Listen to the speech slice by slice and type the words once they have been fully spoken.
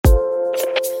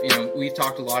we've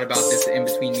talked a lot about this in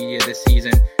between media this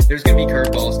season. There's going to be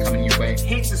curveballs coming your way.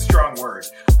 Hate's a strong word.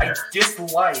 I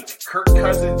dislike Kirk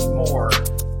Cousins more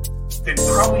than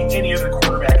probably any other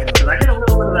quarterback in the league. I get a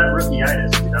little bit of that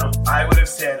rookie-itis, I would have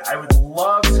said, I would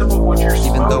love some of what you're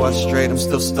Even though I strayed, I'm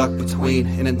still stuck between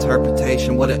an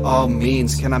interpretation, what it all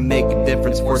means. Can I make a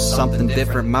difference for something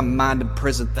different? My mind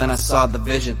imprisoned, then I saw the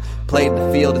vision. Played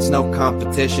the field, it's no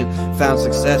competition. Found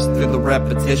success through the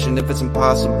repetition. If it's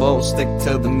impossible, stick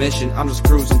to the mission. I'm just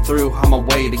cruising through on my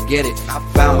way to get it. I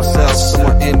found myself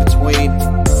somewhere in between.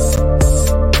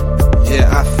 Yeah,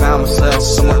 I found myself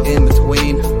somewhere in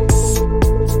between.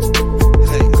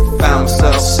 Found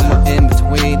myself somewhere in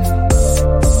between.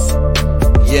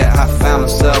 Yeah, I found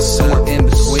myself somewhere in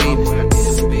between.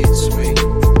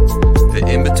 The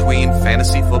In Between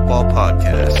Fantasy Football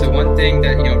Podcast. So one thing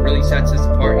that really sets us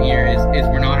apart here is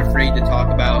we're not afraid to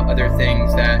talk about other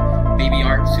things that maybe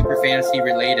aren't super fantasy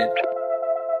related.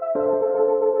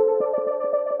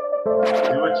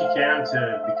 Do what you can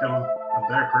to become a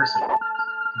better person,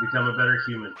 to become a better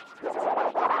human.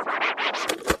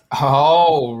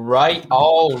 All right.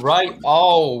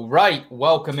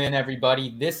 Welcome in,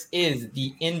 everybody. This is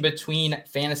the In Between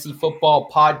Fantasy Football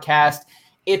Podcast.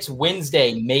 It's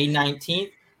Wednesday, May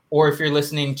 19th, or if you're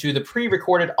listening to the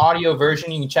pre-recorded audio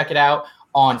version, you can check it out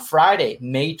on Friday,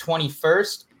 May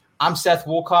 21st. I'm Seth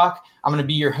Woolcock. I'm going to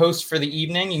be your host for the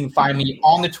evening. You can find me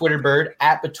on the Twitter bird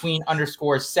at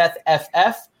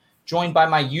 @between_SethFF, joined by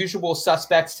my usual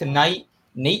suspects tonight,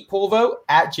 Nate Polvo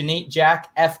at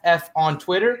JanateJackFF on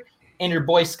Twitter, and your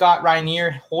boy Scott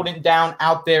Rainier holding it down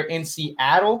out there in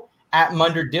Seattle at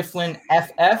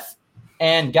MunderDiflinFF.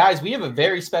 And guys, we have a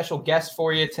very special guest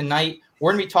for you tonight.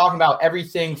 We're going to be talking about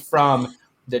everything from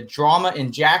the drama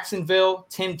in Jacksonville,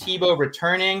 Tim Tebow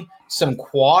returning, some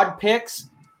quad picks.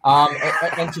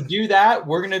 And to do that,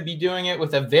 we're going to be doing it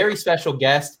with a very special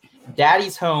guest,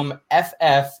 Daddy's Home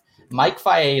FF, Mike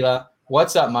Faiella.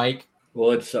 What's up, Mike?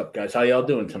 What's up, guys? How y'all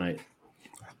doing tonight?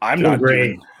 I'm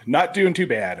not doing too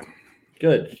bad.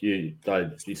 Good. You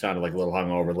sounded like a little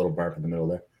hungover, a little burp in the middle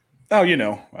there. Oh,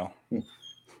 well.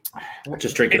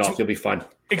 Just drink it off. You'll be fine.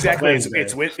 Exactly.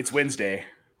 It's Wednesday.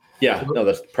 Yeah. No,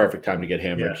 that's the perfect time to get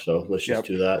hammered. Yeah. So let's just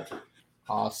do that.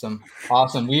 Awesome.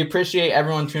 We appreciate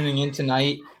everyone tuning in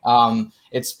tonight.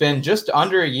 It's been just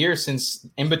under a year since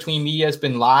In Between Media has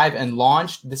been live and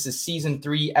launched. This is season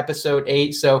 3, episode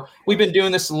 8. So we've been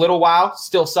doing this a little while,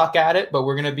 still suck at it, but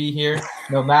we're going to be here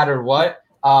no matter what.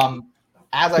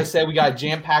 As I said, we got a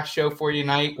jam-packed show for you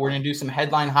tonight. We're going to do some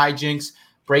headline hijinks,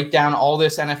 break down all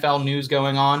this NFL news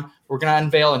going on. We're going to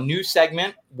unveil a new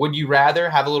segment, Would You Rather,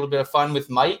 have a little bit of fun with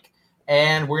Mike.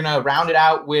 And we're going to round it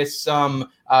out with some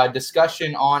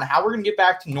discussion on how we're going to get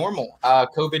back to normal.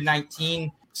 COVID-19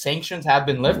 sanctions have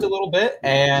been lifted a little bit,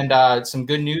 and some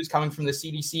good news coming from the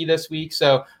CDC this week.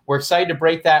 So we're excited to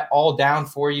break that all down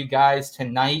for you guys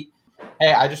tonight.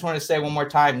 Hey, I just want to say one more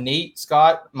time, Nate,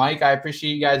 Scott, Mike, I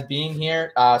appreciate you guys being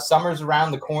here. Summer's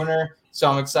around the corner, so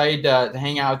I'm excited to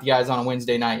hang out with you guys on a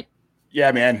Wednesday night.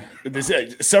 Yeah, man.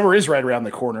 Summer is right around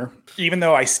the corner, even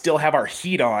though I still have our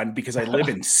heat on because I live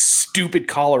in stupid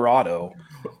Colorado.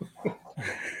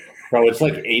 Bro, it's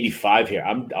like 85 here.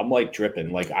 I'm like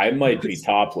dripping. Like I might be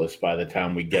topless by the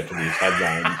time we get to these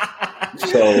headlines.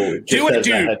 So just as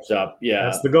a heads up, yeah,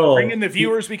 that's the goal. Bring in the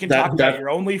viewers. We can talk about your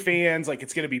OnlyFans. Like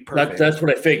it's gonna be perfect. That's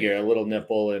what I figure. A little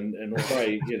nipple, and we'll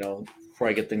probably before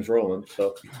I get things rolling.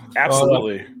 So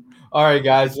absolutely. All right,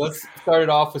 guys. Let's start it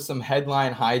off with some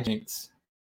headline hijinks.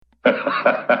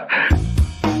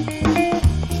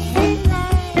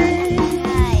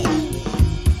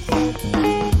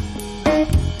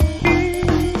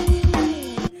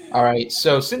 All right,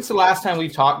 so since the last time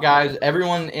we've talked, guys,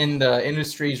 everyone in the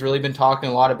industry has really been talking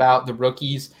a lot about the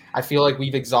rookies. I feel like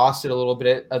we've exhausted a little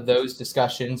bit of those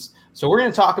discussions. So we're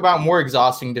going to talk about more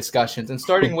exhausting discussions, and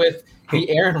starting with the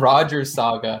Aaron Rodgers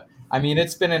saga. I mean,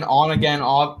 it's been an on-again,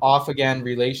 off-again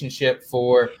relationship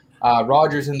for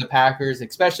Rodgers and the Packers,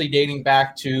 especially dating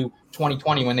back to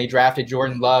 2020 when they drafted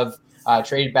Jordan Love,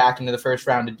 traded back into the first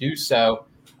round to do so.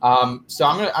 So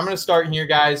I'm gonna start here,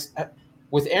 guys.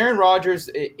 With Aaron Rodgers,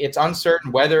 it's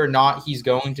uncertain whether or not he's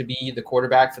going to be the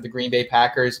quarterback for the Green Bay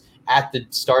Packers at the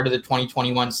start of the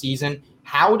 2021 season.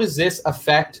 How does this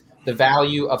affect the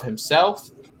value of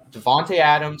himself, Devontae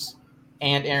Adams,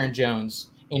 and Aaron Jones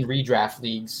in redraft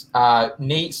leagues?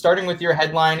 Nate, starting with your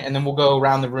headline, and then we'll go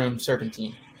around the room,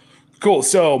 serpentine. Cool.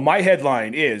 So my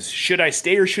headline is, should I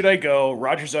stay or should I go?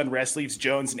 Rodgers' unrest leaves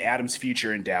Jones and Adams'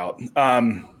 future in doubt,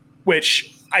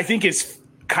 which I think is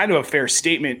kind of a fair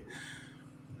statement.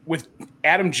 With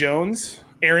Aaron Jones,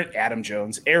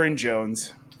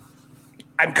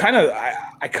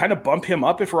 I kind of bump him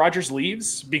up if Rodgers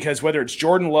leaves, because whether it's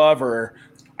Jordan Love or,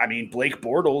 Blake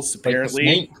Bortles,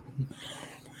 apparently,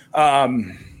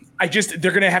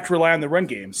 they're going to have to rely on the run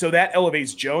game. So that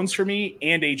elevates Jones for me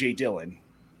and A.J. Dillon.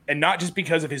 And not just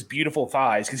because of his beautiful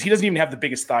thighs, because he doesn't even have the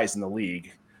biggest thighs in the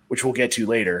league, which we'll get to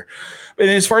later. But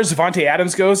as far as Davante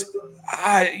Adams goes,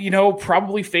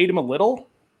 probably fade him a little,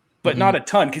 but not a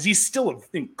ton, because he's still an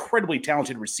incredibly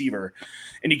talented receiver,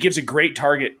 and he gives a great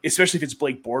target, especially if it's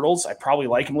Blake Bortles. I probably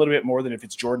like him a little bit more than if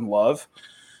it's Jordan Love.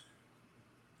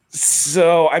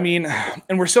 So,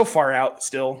 and we're so far out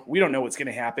still. We don't know what's going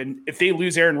to happen. If they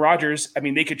lose Aaron Rodgers,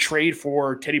 they could trade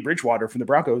for Teddy Bridgewater from the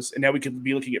Broncos, and now we could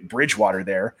be looking at Bridgewater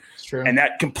there. That's true. And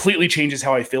that completely changes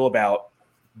how I feel about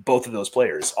both of those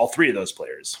players, all three of those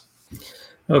players.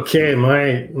 Okay,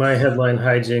 my headline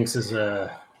hijinks is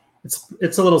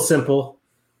it's a little simple.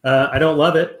 I don't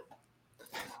love it.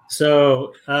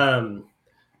 So I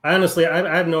honestly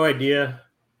have no idea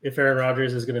if Aaron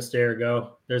Rodgers is going to stay or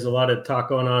go. There's a lot of talk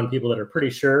going on, people that are pretty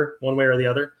sure one way or the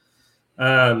other.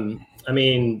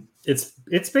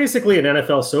 It's basically an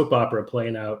NFL soap opera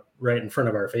playing out right in front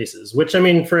of our faces, which,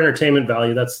 for entertainment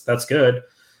value, that's good.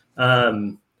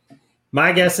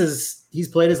 My guess is he's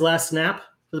played his last snap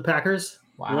for the Packers,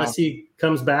 unless he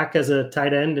comes back as a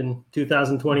tight end in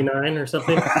 2029 or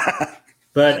something.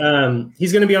 But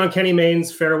he's going to be on Kenny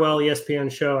Mayne's Farewell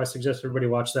ESPN show. I suggest everybody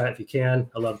watch that if you can.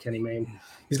 I love Kenny Mayne.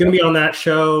 He's going to be on that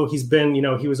show. He's been,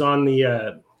 he was on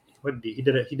the he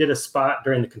did a spot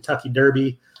during the Kentucky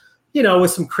Derby,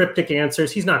 with some cryptic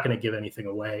answers. He's not going to give anything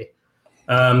away.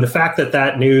 The fact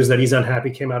that news that he's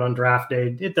unhappy came out on draft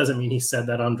day, it doesn't mean he said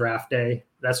that on draft day.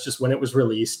 That's just when it was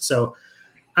released. So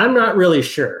I'm not really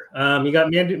sure. You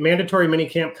got mandatory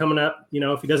minicamp coming up.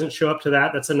 If he doesn't show up to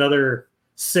that, that's another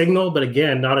signal. But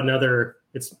again, not another.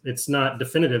 It's not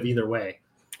definitive either way.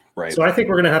 Right. So I think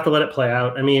we're going to have to let it play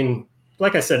out.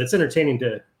 Like I said, it's entertaining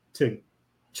to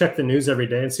check the news every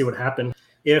day and see what happened.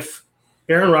 If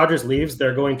Aaron Rodgers leaves,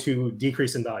 they're going to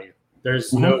decrease in value.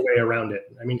 There's no way around it.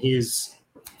 He's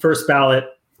first ballot,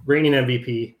 reigning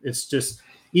MVP. It's just,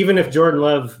 even if Jordan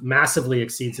Love massively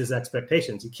exceeds his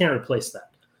expectations, you can't replace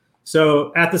that.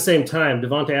 So at the same time,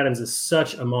 Davante Adams is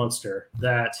such a monster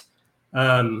that,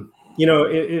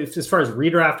 if, as far as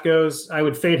redraft goes, I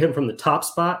would fade him from the top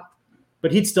spot,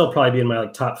 but he'd still probably be in my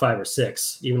top 5 or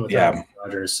 6, even without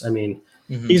Rodgers.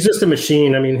 He's just a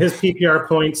machine. His PPR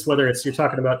points, whether it's you're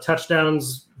talking about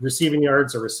touchdowns, receiving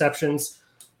yards, or receptions,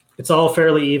 it's all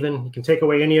fairly even. You can take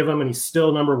away any of them, and he's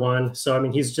still number 1.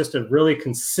 So, he's just a really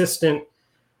consistent.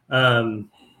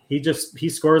 He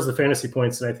scores the fantasy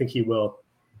points, and I think he will.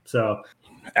 So,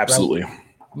 absolutely.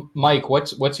 Mike,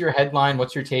 what's your headline?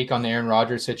 What's your take on the Aaron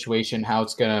Rodgers situation? How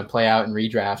it's going to play out in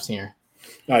redrafts here?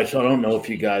 All right, so I don't know if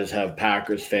you guys have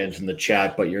Packers fans in the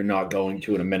chat, but you're not going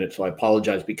to in a minute, so I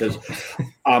apologize because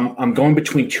I'm going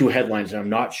between 2 headlines, and I'm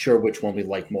not sure which one we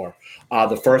like more.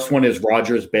 The first one is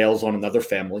Rodgers bails on another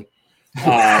family.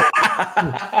 And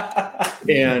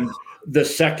the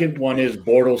second one is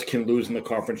Bortles can lose in the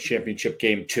conference championship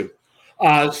game too.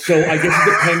 So I guess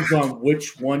it depends on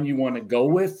which one you want to go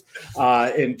with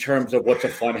in terms of what's a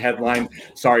fun headline.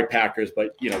 Sorry, Packers,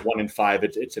 but 1 in 5,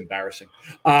 it's embarrassing.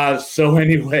 So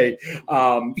anyway,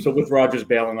 so with Rodgers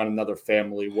bailing on another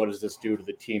family, what does this do to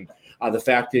the team? The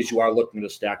fact is, you are looking at a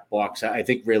stacked box. I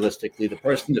think realistically, the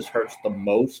person this hurts the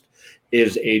most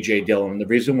is A.J. Dillon. And the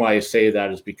reason why I say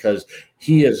that is because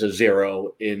he is a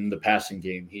 0 in the passing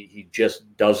game. He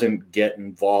just doesn't get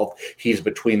involved. He's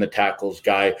between the tackles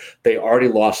guy. They already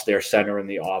lost their center in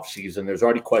the offseason. There's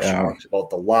already question marks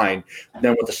about the line.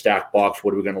 Then with the stacked box,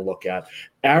 what are we going to look at?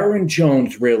 Aaron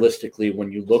Jones, realistically,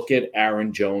 when you look at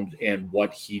Aaron Jones and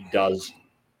what he does,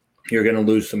 you're going to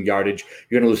lose some yardage.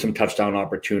 You're going to lose some touchdown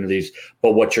opportunities.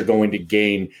 But what you're going to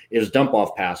gain is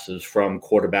dump-off passes from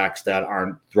quarterbacks that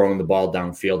aren't throwing the ball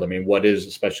downfield. What is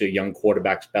especially a young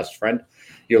quarterback's best friend?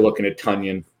 You're looking at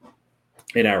Tunyon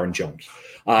and Aaron Jones.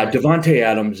 Davante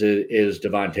Adams is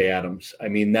Davante Adams.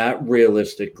 That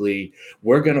realistically,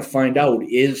 we're going to find out,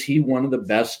 is he one of the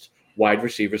best wide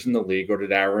receivers in the league, or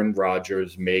did Aaron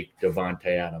Rodgers make Davante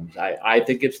Adams? I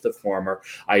think it's the former.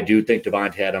 I do think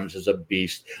Davante Adams is a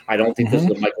beast. I don't think this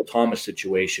is a Michael Thomas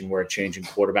situation where a changing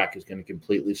quarterback is going to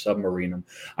completely submarine him.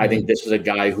 I think this is a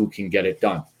guy who can get it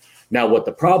done. Now, what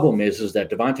the problem is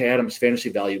that Davante Adams' fantasy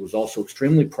value was also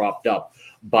extremely propped up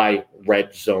by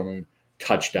red zone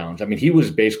touchdowns. He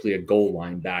was basically a goal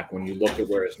line back when you look at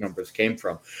where his numbers came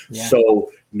from. Yeah.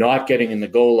 So not getting in the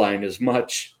goal line as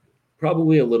much,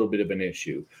 probably a little bit of an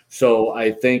issue. So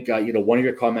I think, one of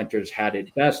your commenters had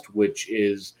it best, which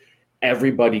is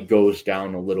everybody goes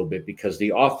down a little bit because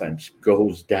the offense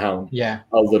goes down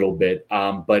a little bit.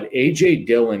 But A.J.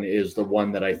 Dillon is the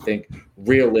one that I think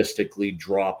realistically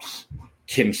drops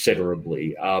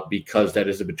considerably because that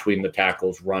is a between the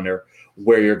tackles runner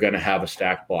where you're going to have a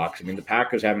stacked box. I mean, the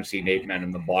Packers haven't seen 8 men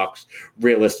in the box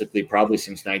realistically probably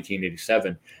since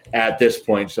 1987 at this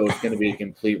point. So it's going to be a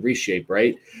complete reshape,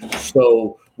 right?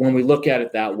 So when we look at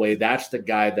it that way, that's the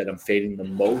guy that I'm fading the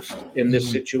most in this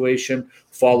situation,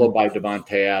 followed by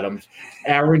Davante Adams.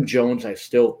 Aaron Jones, I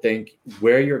still think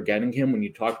where you're getting him when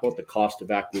you talk about the cost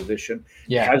of acquisition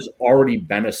has already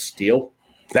been a steal.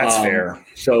 That's fair.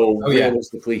 So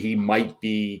realistically, he might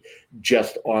be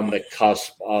just on the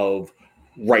cusp of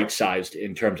right-sized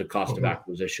in terms of cost of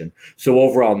acquisition. So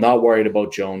overall, not worried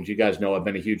about Jones. You guys know I've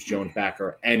been a huge Jones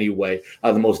backer anyway.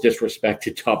 The most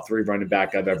disrespected top 3 running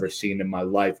back I've ever seen in my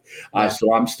life.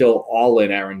 So I'm still all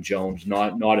in Aaron Jones,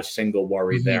 not a single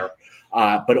worry there.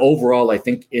 But overall, I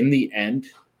think in the end,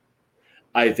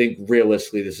 I think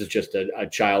realistically, this is just a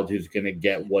child who's going to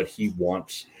get what he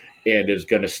wants and is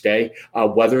going to stay.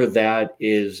 Whether that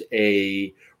is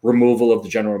a removal of the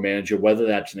general manager, whether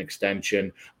that's an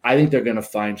extension, I think they're going to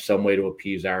find some way to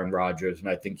appease Aaron Rodgers, and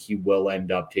I think he will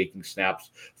end up taking snaps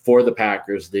for the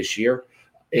Packers this year.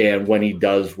 And when he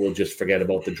does, we'll just forget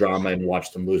about the drama and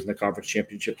watch them lose in the conference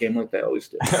championship game like they always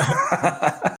do.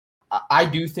 I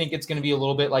do think it's going to be a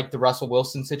little bit like the Russell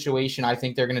Wilson situation. I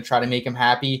think they're going to try to make him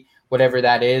happy, whatever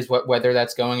that is, whether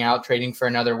that's going out, trading for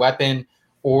another weapon,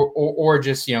 or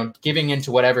just, giving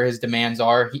into whatever his demands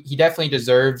are. He definitely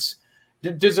deserves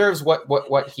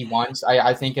what he wants,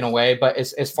 I think, in a way. But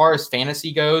as far as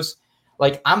fantasy goes,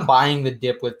 like, I'm buying the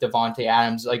dip with Davante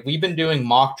Adams. Like, we've been doing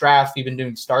mock drafts, we've been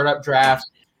doing startup drafts.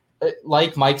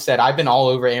 Like Mike said, I've been all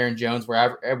over Aaron Jones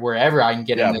wherever I can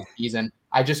get him this season.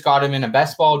 I just got him in a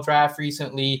best ball draft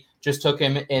recently. Just took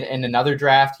him in another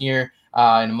draft here,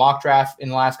 in a mock draft in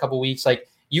the last couple of weeks. Like,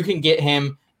 you can get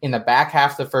him in the back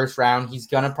half of the first round. He's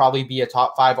going to probably be a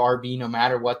top 5 RB no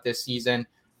matter what this season.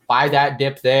 Buy that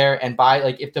dip there and buy,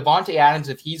 like, if Davante Adams,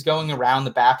 if he's going around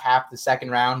the back half of the second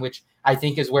round, which I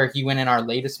think is where he went in our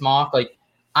latest mock, like,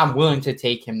 I'm willing to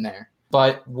take him there.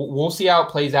 But we'll see how it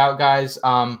plays out, guys.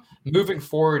 Moving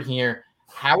forward here,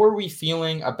 how are we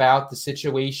feeling about the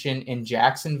situation in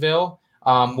Jacksonville?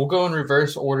 We'll go in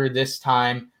reverse order this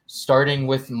time, starting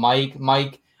with Mike.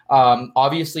 Mike,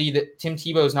 obviously, Tim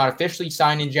Tebow is not officially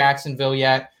signed in Jacksonville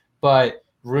yet, but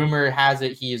rumor has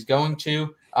it he is going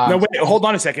to. No, wait, hold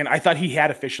on a second. I thought he had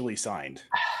officially signed.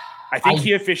 I think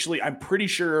I'm pretty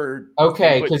sure.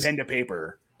 Okay, put pen to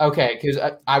paper. Okay, because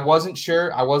I wasn't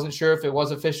sure. I wasn't sure if it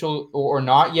was official or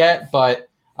not yet. But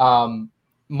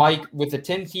Mike, with the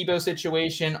Tim Tebow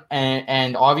situation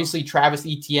and obviously Travis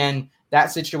Etienne,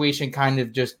 that situation kind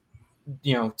of just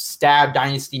stabbed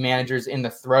dynasty managers in the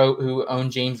throat who own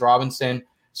James Robinson.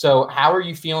 So how are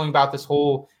you feeling about this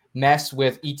whole mess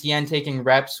with Etienne taking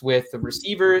reps with the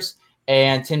receivers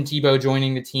and Tim Tebow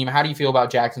joining the team? How do you feel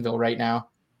about Jacksonville right now?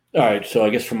 All right, so I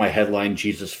guess for my headline,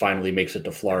 Jesus finally makes it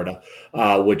to Florida,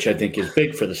 which I think is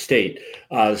big for the state.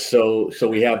 So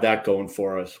we have that going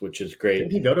for us, which is great.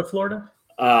 Did he go to Florida?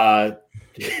 So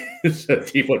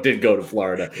Tebow did go to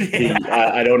Florida.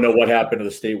 I don't know what happened to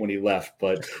the state when he left,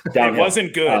 but downhill. It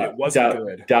wasn't good. It wasn't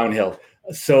good. Downhill.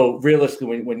 So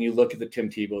realistically, when you look at the Tim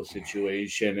Tebow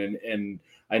situation, and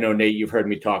I know, Nate, you've heard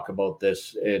me talk about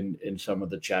this in some of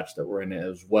the chats that we're in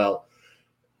as well.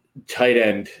 Tight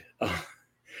end.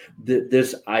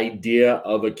 This idea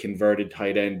of a converted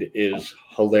tight end is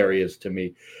hilarious to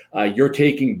me. You're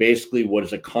taking basically what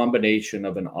is a combination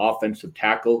of an offensive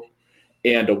tackle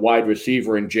and a wide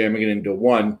receiver and jamming it into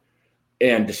one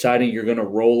and deciding you're going to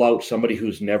roll out somebody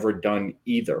who's never done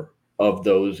either of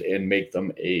those and make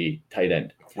them a tight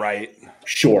end. Right.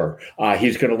 Sure.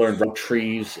 He's going to learn route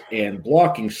trees and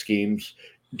blocking schemes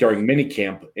during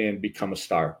minicamp and become a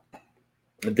star.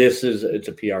 It's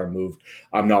a PR move.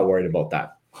 I'm not worried about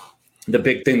that. The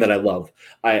big thing that I love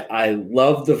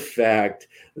the fact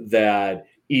that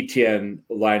Etienne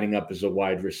lining up as a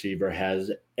wide receiver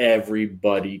has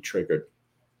everybody triggered.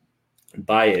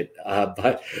 Buy it.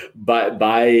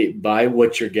 Buy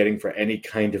what you're getting for any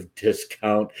kind of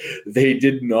discount. They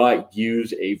did not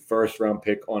use a first-round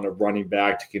pick on a running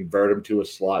back to convert him to a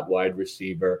slot wide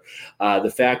receiver.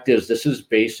 The fact is, this is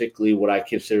basically what I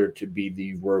consider to be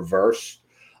the reverse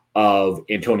of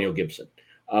Antonio Gibson.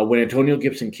 When Antonio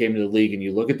Gibson came to the league, and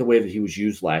you look at the way that he was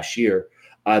used last year,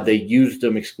 they used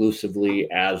him exclusively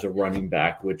as a running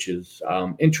back, which is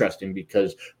interesting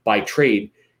because by trade,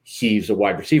 he's a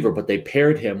wide receiver, but they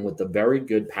paired him with a very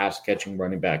good pass-catching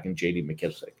running back in J.D.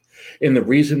 McKissick. And the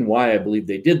reason why I believe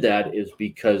they did that is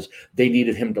because they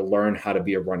needed him to learn how to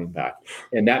be a running back.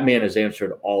 And that man has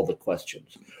answered all the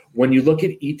questions. When you look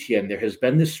at Etienne, there has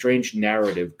been this strange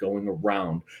narrative going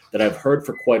around that I've heard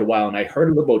for quite a while. And I heard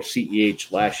it about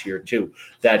CEH last year too,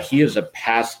 that he is a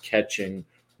pass catching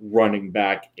running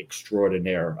back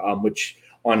extraordinaire, which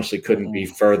honestly couldn't be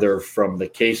further from the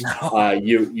case. No.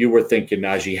 You were thinking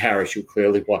Najee Harris. You were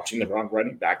clearly watching the wrong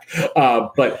running back.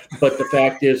 But the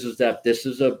fact is that this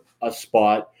is a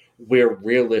spot where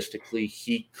realistically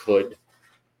he could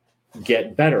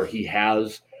get better. He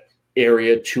has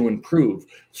area to improve.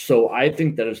 So I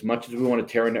think that as much as we want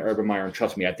to tear into Urban Meyer, and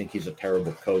trust me, I think he's a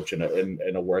terrible coach and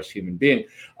a worse human being,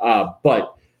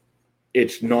 but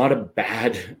it's not a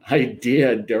bad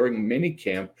idea during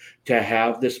minicamp to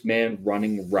have this man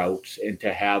running routes and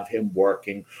to have him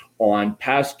working on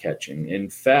pass catching. In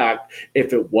fact,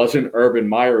 if it wasn't Urban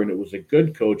Meyer and it was a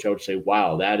good coach, I would say,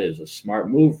 wow, that is a smart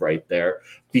move right there,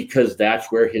 because that's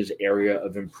where his area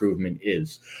of improvement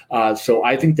is. So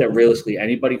I think that realistically,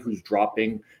 anybody who's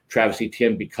dropping Travis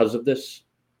Etienne because of this,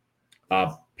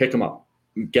 pick him up,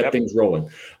 get things rolling.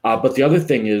 But the other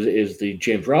thing is the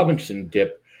James Robinson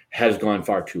dip has gone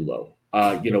far too low.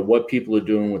 What people are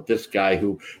doing with this guy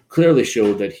who clearly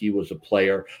showed that he was a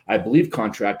player. I believe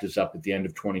contract is up at the end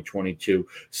of 2022.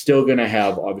 Still going to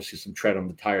have obviously some tread on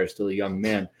the tire, still a young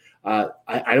man.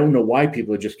 I don't know why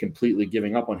people are just completely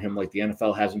giving up on him, like the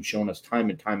NFL hasn't shown us time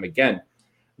and time again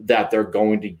that they're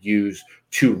going to use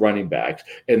two running backs,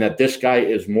 and that this guy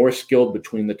is more skilled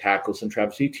between the tackles than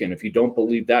Travis Etienne. If you don't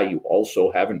believe that, you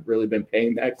also haven't really been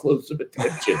paying that close of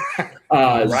attention.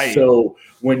 Right. So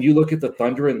when you look at the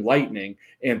Thunder and Lightning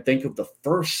and think of the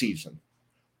first season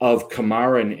of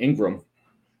Kamara and Ingram,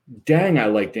 dang, I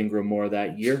liked Ingram more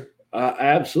that year. I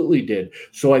absolutely did.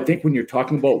 So I think when you're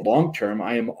talking about long-term,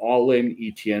 I am all in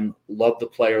Etienne, love the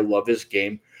player, love his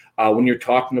game. When you're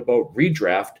talking about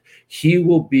redraft, he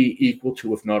will be equal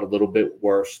to, if not a little bit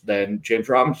worse than James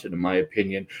Robinson, in my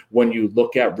opinion, when you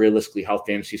look at realistically how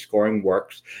fantasy scoring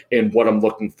works and what I'm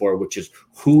looking for, which is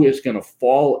who is going to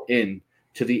fall in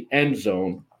to the end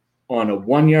zone on a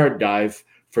 1-yard dive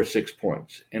for 6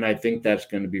 points. And I think that's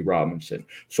going to be Robinson.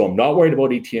 So I'm not worried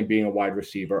about Etienne being a wide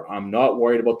receiver. I'm not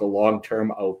worried about the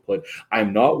long-term output.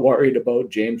 I'm not worried about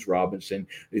James Robinson.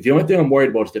 The only thing I'm worried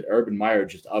about is that Urban Meyer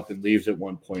just up and leaves at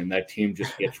one point and that team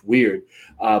just gets weird.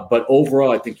 But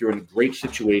overall, I think you're in a great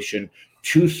situation.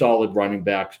 2 solid running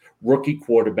backs, rookie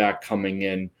quarterback coming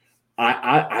in.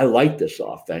 I like this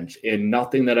offense, and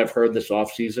nothing that I've heard this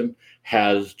offseason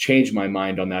has changed my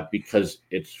mind on that, because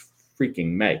it's freaking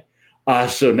May.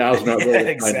 So now's not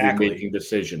really time to be making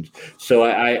decisions. So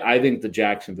I think the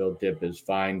Jacksonville dip is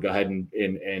fine. Go ahead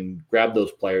and grab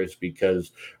those players,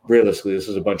 because realistically, this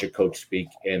is a bunch of coach speak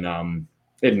in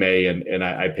May, and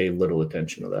I pay little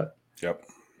attention to that. Yep.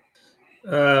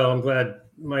 I'm glad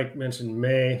Mike mentioned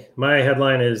May. My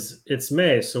headline is "It's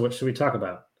May, so what should we talk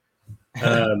about?"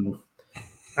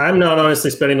 I'm not honestly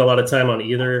spending a lot of time on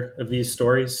either of these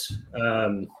stories.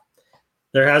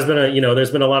 There has been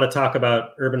there's been a lot of talk about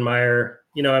Urban Meyer,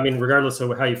 regardless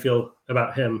of how you feel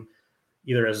about him,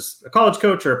 either as a college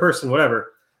coach or a person,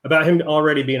 whatever, about him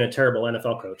already being a terrible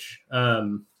NFL coach.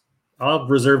 I'll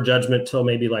reserve judgment till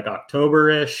maybe like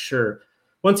October-ish, or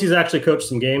once he's actually coached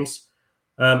some games.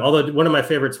 Although one of my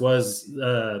favorites was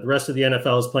the rest of the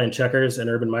NFL is playing checkers and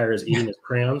Urban Meyer is eating his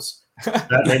crayons.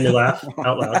 That made me laugh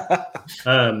out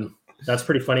loud. That's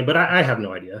pretty funny, but I have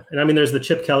no idea. And there's the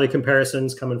Chip Kelly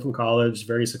comparisons coming from college,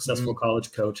 very successful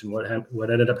college coach, and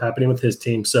what ended up happening with his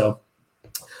team. So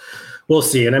we'll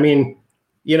see. And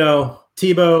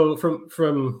Tebow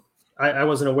from I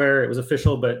wasn't aware it was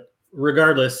official, but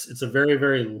regardless, it's a very,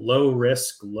 very low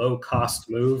risk, low cost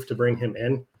move to bring him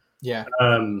in. Yeah.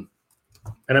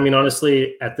 And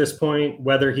honestly, at this point,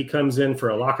 whether he comes in for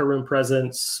a locker room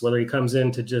presence, whether he comes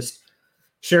in to just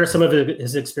share some of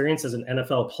his experience as an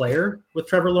NFL player with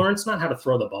Trevor Lawrence, not how to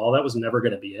throw the ball. That was never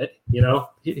going to be it.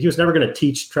 He was never going to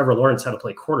teach Trevor Lawrence how to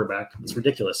play quarterback. It's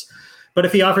ridiculous. But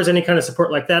if he offers any kind of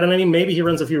support like that, and maybe he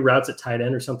runs a few routes at tight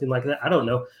end or something like that, I don't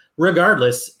know.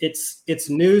 Regardless, it's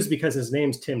news because his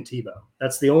name's Tim Tebow.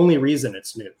 That's the only reason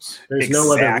it's news. There's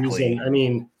no other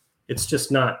reason. It's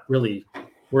just not really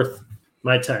worth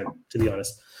my time, to be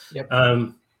honest. Yep.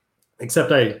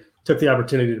 Except I took the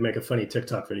opportunity to make a funny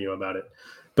TikTok video about it.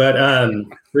 But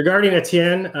regarding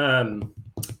Etienne,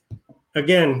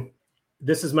 again,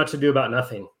 this is much ado about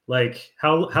nothing. Like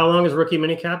how long is rookie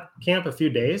minicamp? A few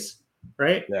days,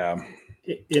 right? Yeah.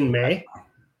 In May.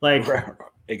 Like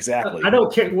exactly. I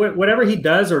don't care whatever he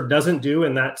does or doesn't do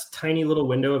in that tiny little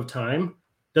window of time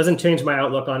doesn't change my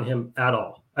outlook on him at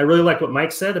all. I really like what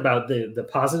Mike said about the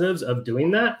positives of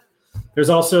doing that. There's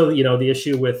also, the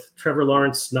issue with Trevor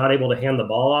Lawrence not able to hand the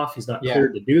ball off. He's not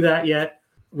cleared to do that yet.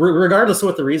 Regardless of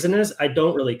what the reason is, I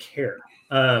don't really care.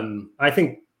 I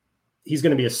think he's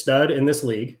going to be a stud in this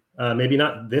league. Maybe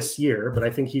not this year, but I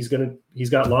think he's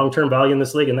got long-term value in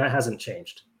this league, and that hasn't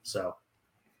changed. So,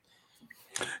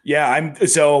 yeah,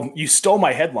 so you stole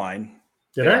my headline.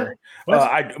 Did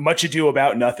I? Much ado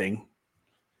about nothing.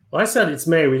 Well, I said it's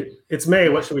May. It's May.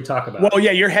 What should we talk about? Well,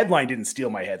 yeah, your headline didn't steal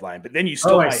my headline, but then you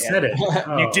stole my said headline. It.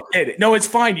 Oh. You did. No, it's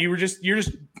fine. You're just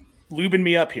lubing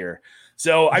me up here.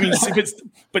 So, I mean,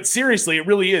 but seriously, it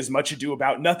really is much ado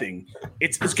about nothing.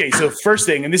 It's okay. So first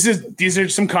thing, and these are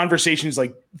some conversations,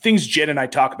 like things Jen and I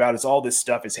talk about as all this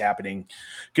stuff is happening,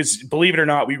 because believe it or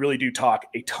not, we really do talk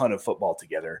a ton of football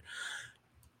together.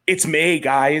 It's May,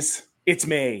 guys. It's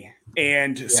May.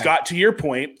 And Scott, to your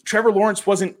point, Trevor Lawrence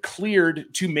wasn't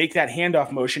cleared to make that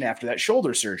handoff motion after that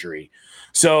shoulder surgery.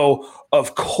 So,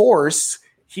 of course,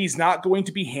 he's not going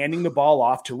to be handing the ball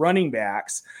off to running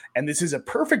backs. And this is a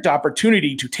perfect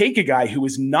opportunity to take a guy who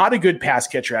is not a good pass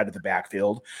catcher out of the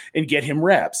backfield and get him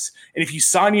reps. And if you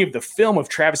saw any of the film of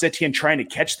Travis Etienne trying to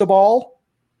catch the ball,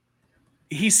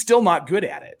 he's still not good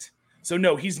at it. So,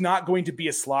 no, he's not going to be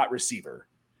a slot receiver.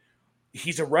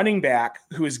 He's a running back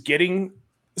who is getting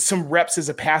some reps as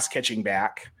a pass catching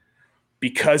back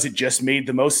because it just made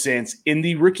the most sense in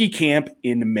the rookie camp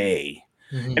in May.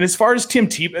 Mm-hmm. And as far as Tim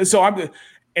Tebow,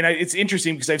 it's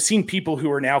interesting because I've seen people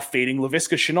who are now fading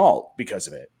Laviska Shenault because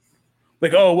of it.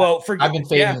 Like, oh, well, I've been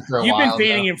fading him for a while. You've been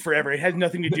fading him forever. It has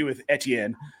nothing to do with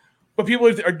Etienne. But people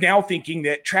are now thinking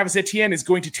that Travis Etienne is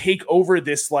going to take over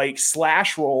this like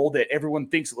slash role that everyone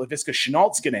thinks Laviska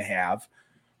Shenault's going to have,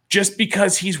 just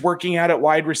because he's working out at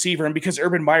wide receiver and because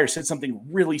Urban Meyer said something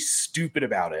really stupid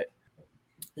about it.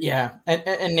 Yeah.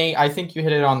 And Nate, I think you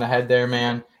hit it on the head there,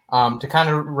 man. To kind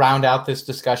of round out this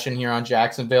discussion here on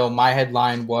Jacksonville, my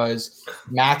headline was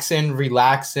Maxin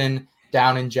relaxin'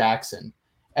 down in Jackson.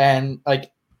 And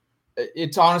like,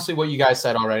 it's honestly what you guys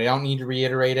said already. I don't need to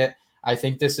reiterate it. I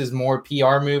think this is more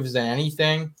PR moves than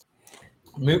anything.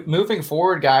 Moving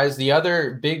forward, guys, the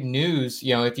other big news,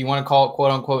 if you want to call it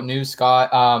quote unquote news, Scott,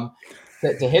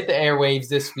 to hit the airwaves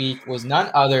this week was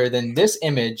none other than this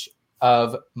image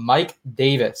of Mike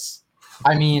Davis.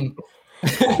 I mean,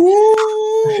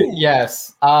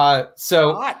 yes.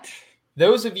 So what?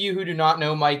 Those of you who do not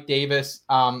know Mike Davis,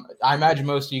 I imagine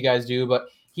most of you guys do, but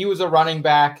he was a running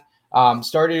back,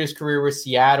 started his career with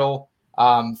Seattle,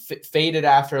 faded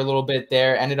after a little bit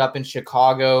there, ended up in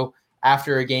Chicago.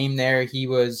 After a game there, he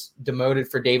was demoted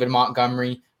for David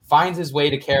Montgomery, finds his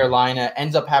way to Carolina,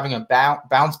 ends up having a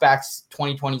bounce back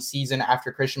 2020 season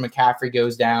after Christian McCaffrey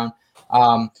goes down.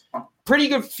 Pretty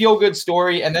good feel-good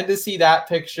story. And then to see that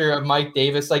picture of Mike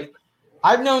Davis, like,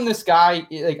 I've known this guy,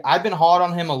 like, I've been hot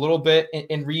on him a little bit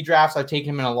in redrafts. I take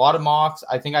him in a lot of mocks.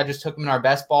 I think I just took him in our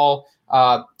best ball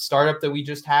startup that we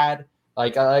just had.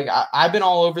 I've been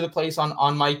all over the place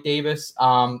on Mike Davis.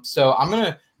 So I'm going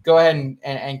to go ahead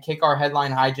and kick our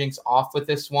headline hijinks off with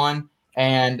this one.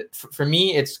 And for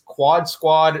me, it's quad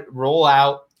squad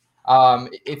rollout.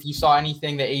 If you saw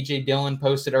anything that AJ Dillon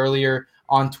posted earlier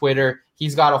on Twitter,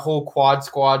 he's got a whole quad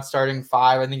squad starting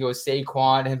five. I think it was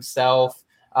Saquon himself,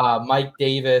 Mike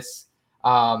Davis.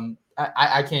 I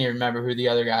can't even remember who the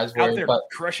other guys were. Out there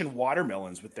crushing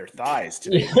watermelons with their thighs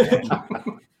today.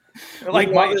 We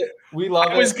love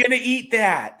it. I was going to eat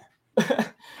that.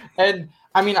 And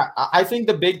I mean, I think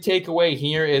the big takeaway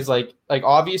here is like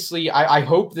obviously I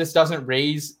hope this doesn't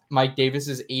raise Mike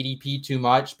Davis's ADP too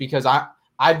much, because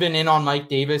I've been in on Mike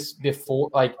Davis before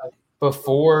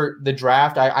the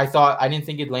draft. I didn't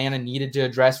think Atlanta needed to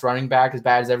address running back as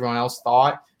bad as everyone else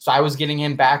thought. So I was getting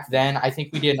him back then. I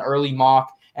think we did an early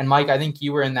mock, and Mike, I think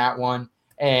you were in that one.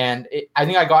 And I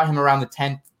think I got him around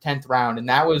the 10th round. And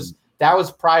that was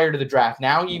prior to the draft.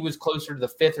 Now he was closer to the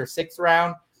 5th or 6th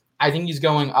round. I think he's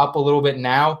going up a little bit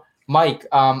now. Mike,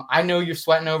 I know you're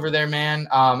sweating over there, man.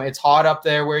 It's hot up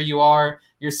there where you are.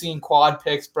 You're seeing quad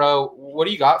picks, bro. What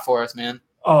do you got for us, man?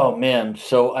 Oh, man.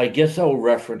 So I guess I'll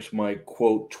reference my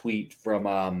quote tweet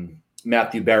from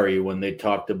Matthew Berry when they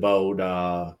talked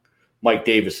about Mike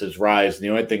Davis's rise. And the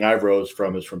only thing I rose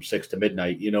from is from 6 to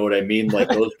midnight. You know what I mean? Like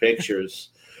those pictures,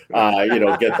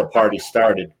 get the party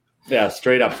started. Yeah,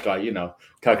 straight up, Scott,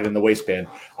 tuck it in the waistband.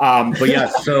 But yeah,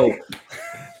 so...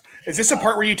 Is this a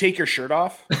part where you take your shirt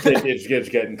off? It's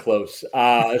getting close.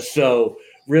 So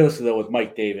realistically, though, with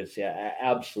Mike Davis, yeah,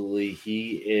 absolutely.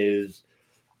 He is,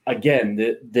 again,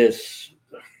 this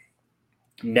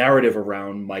narrative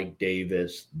around Mike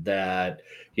Davis that,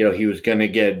 he was going to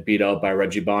get beat out by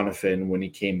Reggie Bonifin when he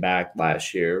came back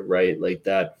last year, right? Like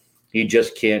that. He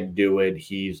just can't do it.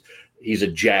 He's a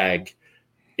jag.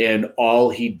 and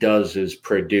all he does is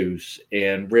produce.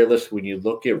 And realistically, when you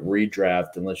look at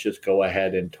redraft, and let's just go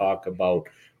ahead and talk about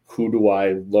who do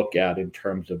I look at in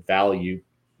terms of value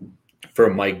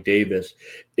for Mike Davis,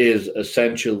 is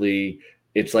essentially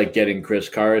it's like getting Chris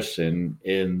Carson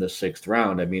in the 6th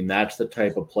round. I mean, that's the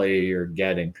type of player you're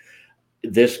getting.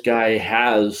 This guy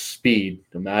has speed,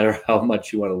 no matter how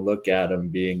much you want to look at him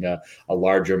being a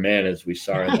larger man, as we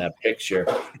saw in that picture.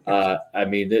 I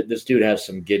mean, this dude has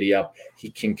some giddy up. He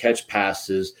can catch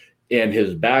passes, and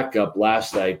his backup,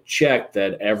 last I checked,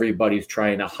 that everybody's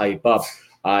trying to hype up,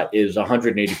 is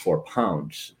 184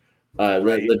 pounds.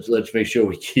 Let's make sure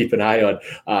we keep an eye on.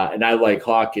 And I like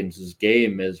Hawkins'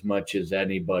 game as much as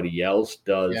anybody else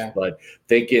does, but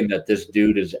thinking that this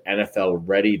dude is NFL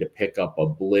ready to pick up a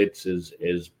blitz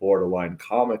is borderline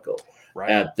comical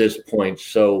at this point.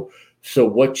 So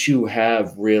what you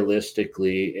have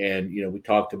realistically, and we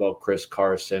talked about Chris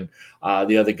Carson.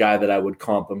 The other guy that I would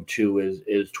comp him to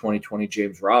is 2020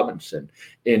 James Robinson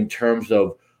in terms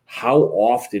of how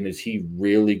often is he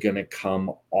really going to come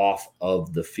off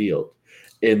of the field?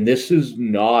 And this is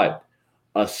not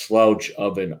a slouch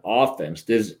of an offense.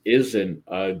 This isn't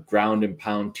a ground and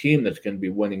pound team that's going to be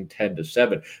winning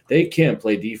 10-7. They can't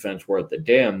play defense worth a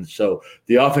damn. So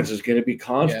the offense is going to be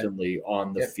constantly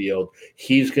on the field.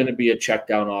 He's going to be a check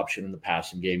down option in the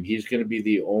passing game. He's going to be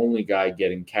the only guy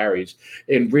getting carries.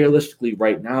 And realistically,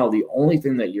 right now, the only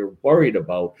thing that you're worried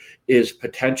about is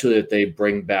potentially that they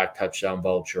bring back touchdown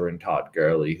vulture and Todd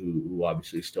Gurley, who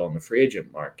obviously is still in the free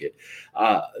agent market.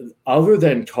 Other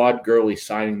than Todd Gurley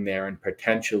signing there and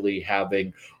potentially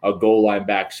having a goal line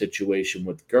back situation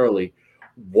with Gurley,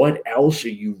 what else are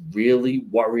you really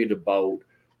worried about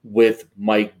with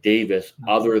Mike Davis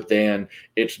other than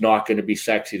it's not going to be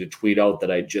sexy to tweet out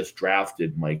that I just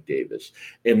drafted Mike Davis?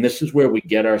 And this is where we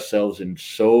get ourselves in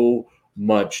so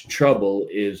much trouble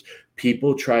is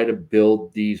people try to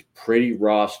build these pretty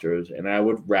rosters, and I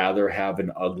would rather have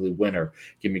an ugly winner.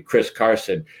 Give me Chris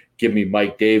Carson. Give me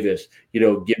Mike Davis,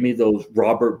 give me those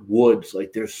Robert Woods.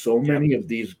 Like there's so many of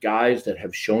these guys that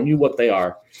have shown you what they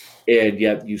are, and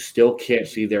yet you still can't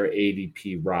see their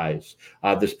ADP rise.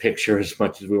 This picture, as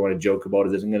much as we want to joke about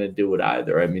it, isn't going to do it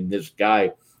either. I mean, this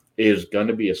guy is going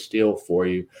to be a steal for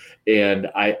you, and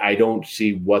I don't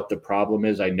see what the problem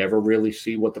is. I never really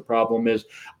see what the problem is.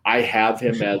 I have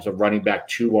him as a running back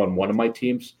 2 on one of my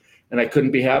teams, and I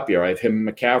couldn't be happier. I have him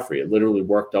and McCaffrey. It literally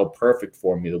worked out perfect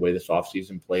for me the way this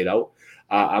offseason played out.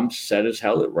 I'm set as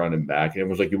hell at running back. And it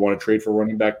was like, you want to trade for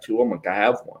running back 2? I'm like, I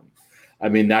have one. I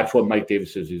mean, that's what Mike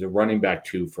Davis is. He's a running back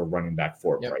 2 for running back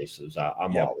 4 prices.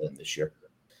 I'm all in this year.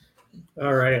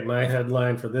 All right. My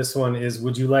headline for this one is,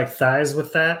 would you like thighs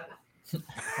with that?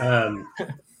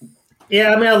 Yeah,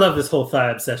 I mean, I love this whole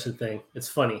thigh obsession thing. It's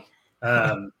funny.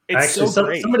 It's actually, so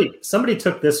great. Somebody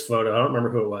took this photo. I don't remember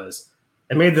who it was.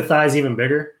 It made the thighs even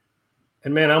bigger.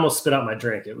 And man, I almost spit out my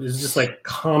drink. It was just like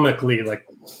comically like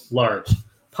large,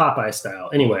 Popeye style.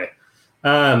 Anyway,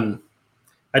 I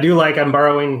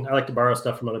like to borrow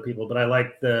stuff from other people, but I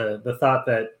like the thought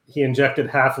that he injected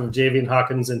half of Javian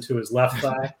Hawkins into his left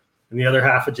thigh and the other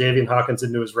half of Javian Hawkins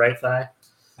into his right thigh.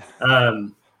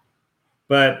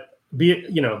 But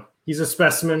he's a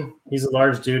specimen. He's a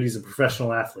large dude. He's a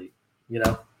professional athlete.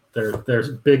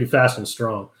 They're big, fast, and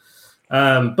strong.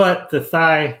 But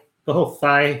the whole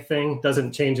thigh thing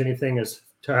doesn't change anything as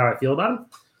to how I feel about him.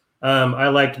 I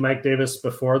liked Mike Davis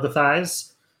before the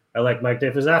thighs. I like Mike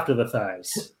Davis after the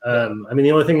thighs. I mean,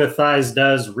 the only thing the thighs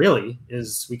does really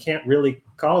is we can't really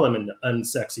call him an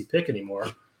unsexy pick anymore.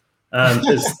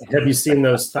 Because have you seen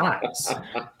those thighs?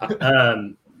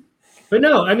 But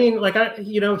no, I mean,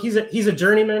 he's a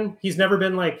journeyman. He's never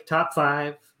been like top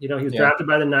 5. He was drafted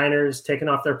by the Niners, taken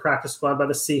off their practice squad by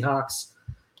the Seahawks.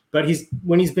 But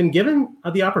when he's been given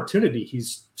the opportunity,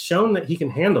 he's shown that he can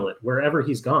handle it wherever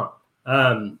he's gone.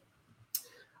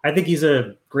 I think he's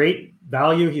a great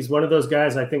value. He's one of those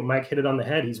guys. I think Mike hit it on the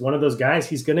head. He's one of those guys.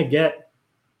 He's going to get,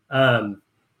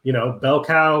 bell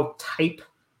cow type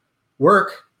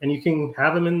work, and you can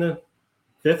have him in the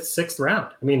 5th, 6th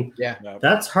round. I mean,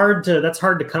 that's hard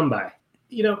to come by.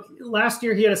 Last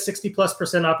year he had a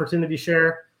 60+% opportunity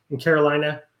share in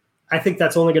Carolina. I think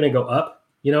that's only going to go up.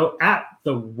 At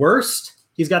the worst,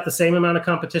 he's got the same amount of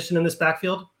competition in this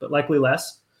backfield, but likely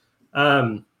less.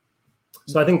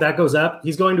 So I think that goes up.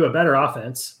 He's going to a better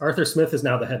offense. Arthur Smith is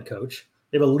now the head coach.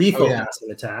 They have a lethal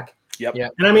passing attack. Yep.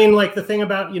 And I mean, like the thing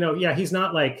about, he's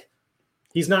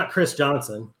not Chris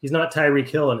Johnson. He's not Tyreek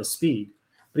Hill in his speed,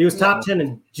 but he was top 10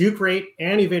 in juke rate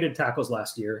and evaded tackles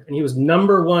last year. And he was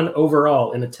number 1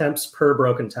 overall in attempts per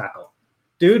broken tackle.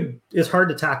 Dude is hard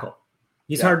to tackle.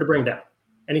 He's hard to bring down.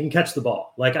 And he can catch the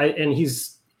ball.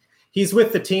 he's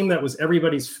with the team that was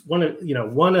everybody's one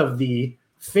of the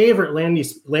favorite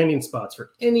landing spots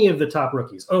for any of the top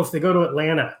rookies. Oh, if they go to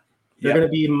Atlanta, they're going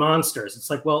to be monsters. It's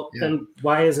like, well, then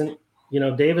why isn't,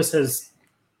 Davis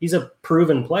he's a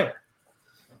proven player.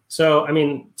 So, I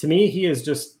mean, to me,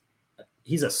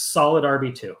 he's a solid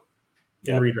RB2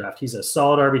 in redraft. He's a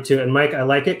solid RB2. And Mike, I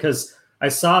like it because I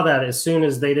saw that as soon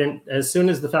as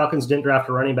the Falcons didn't draft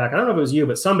a running back, I don't know if it was you,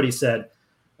 but somebody said,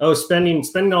 oh,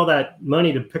 spending all that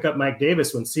money to pick up Mike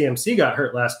Davis when CMC got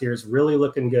hurt last year is really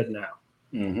looking good now.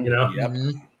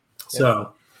 Mm-hmm.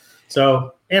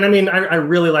 So, and I mean, I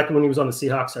really liked him when he was on the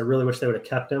Seahawks. I really wish they would have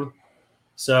kept him.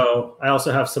 So I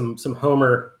also have some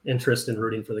Homer interest in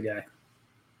rooting for the guy.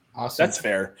 Awesome. That's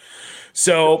fair.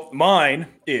 So mine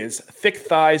is thick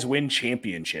thighs win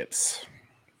championships.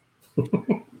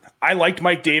 I liked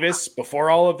Mike Davis before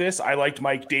all of this. I liked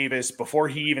Mike Davis before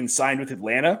he even signed with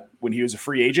Atlanta when he was a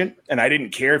free agent. And I didn't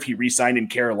care if he re-signed in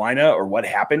Carolina or what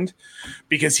happened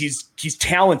because he's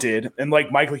talented. And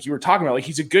like Mike, like you were talking about, like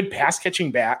he's a good pass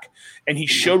catching back and he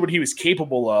showed what he was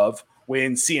capable of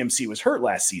when CMC was hurt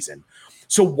last season.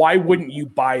 So why wouldn't you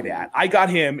buy that? I got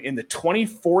him in the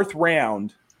 24th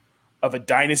round of a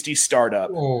dynasty startup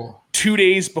 2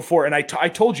 days before. And I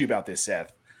told you about this,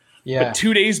 Seth. Yeah. But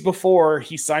 2 days before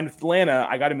he signed with Atlanta,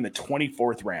 I got him in the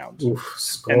 24th round.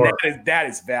 And that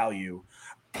is value.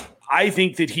 I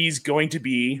think that he's going to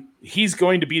be the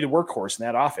workhorse in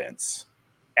that offense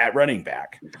at running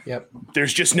back. Yep.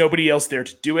 There's just nobody else there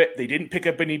to do it. They didn't pick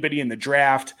up anybody in the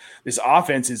draft. This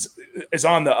offense is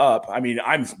on the up. I mean,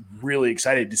 I'm really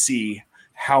excited to see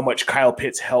how much Kyle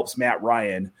Pitts helps Matt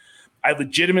Ryan. I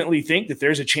legitimately think that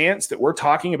there's a chance that we're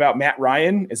talking about Matt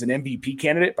Ryan as an MVP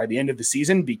candidate by the end of the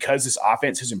season because this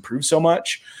offense has improved so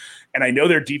much. And I know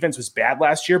their defense was bad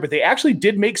last year, but they actually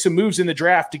did make some moves in the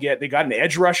draft they got an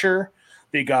edge rusher.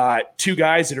 They got two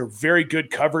guys that are very good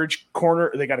coverage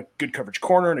corner. They got a good coverage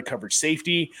corner and a coverage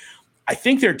safety. I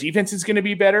think their defense is going to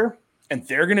be better and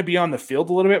they're going to be on the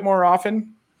field a little bit more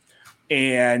often.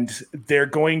 And they're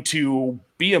going to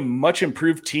be a much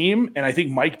improved team. And I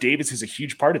think Mike Davis is a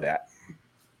huge part of that.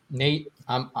 Nate,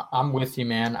 I'm with you,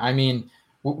 man. I mean,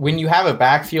 when you have a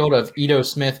backfield of Ito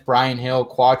Smith, Brian Hill,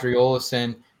 Quadri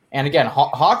Olison, and again,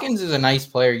 Hawkins is a nice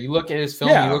player. You look at his film,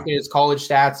 you look at his college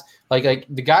stats, like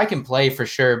the guy can play for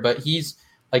sure, but he's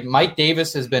like Mike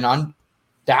Davis has been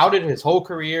undoubted his whole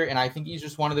career. And I think he's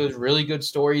just one of those really good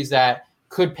stories that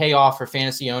could pay off for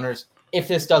fantasy owners if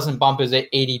this doesn't bump his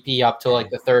ADP up to like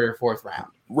the third or fourth round.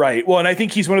 Right. Well, and I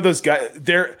think he's one of those guys.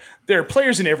 There are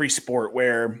players in every sport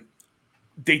where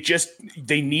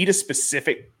they need a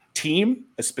specific team,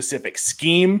 a specific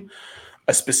scheme,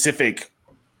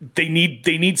 they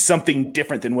need something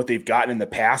different than what they've gotten in the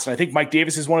past. And I think Mike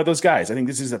Davis is one of those guys. I think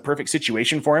this is a perfect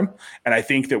situation for him. And I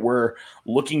think that we're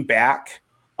looking back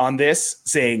on this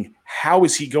saying, how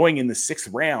is he going in the 6th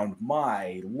round?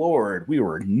 My Lord, we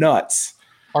were nuts.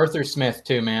 Arthur Smith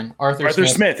too, man. Arthur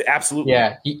Smith, absolutely.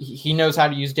 Yeah, he knows how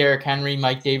to use Derrick Henry.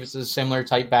 Mike Davis is a similar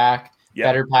type back,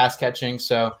 better pass catching.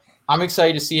 So I'm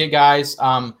excited to see it, guys.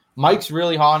 Mike's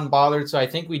really hot and bothered, so I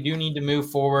think we do need to move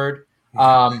forward.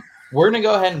 We're going to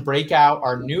go ahead and break out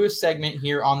our newest segment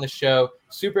here on the show.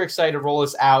 Super excited to roll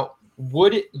this out.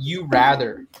 Would you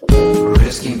rather?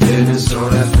 Risking business or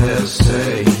that fair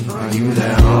say? Are you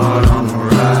that hard on the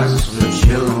rocks? We're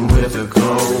chilling with a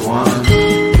cold one.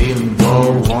 Feeling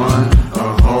bold one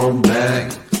or hold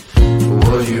back?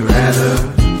 Would you rather?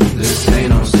 This ain't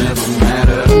no simple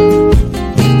matter.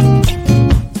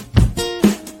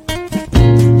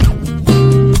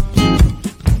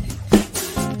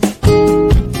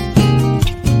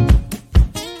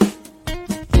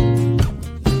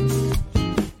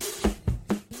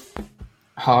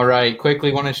 All right,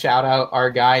 quickly want to shout out our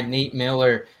guy, Nate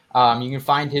Miller. You can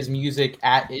find his music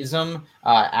at Ism,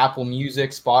 Apple Music,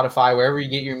 Spotify, wherever you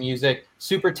get your music.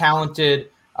 Super talented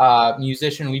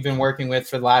musician we've been working with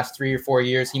for the last 3 or 4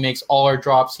 years. He makes all our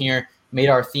drops here, made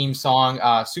our theme song.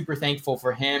 Super thankful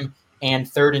for him and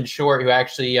Third and Short, who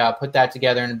actually put that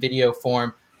together in video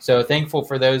form. So thankful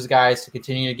for those guys to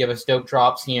continue to give us dope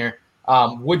drops here.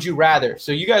 Would you rather?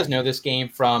 So you guys know this game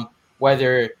from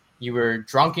whether you were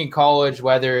drunk in college,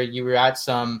 whether you were at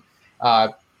some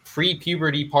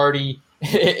pre-puberty party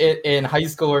in high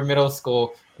school or middle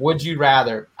school. Would you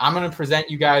rather? I'm going to present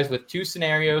you guys with 2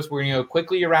 scenarios. We're going to go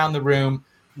quickly around the room.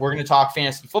 We're going to talk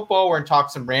fantasy football. We're going to talk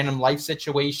some random life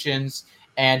situations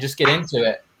and just get into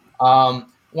it. I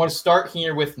want to start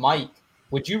here with Mike.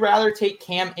 Would you rather take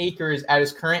Cam Akers at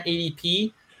his current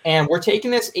ADP? And we're taking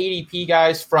this ADP,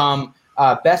 guys, from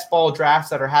best ball drafts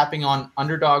that are happening on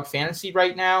Underdog Fantasy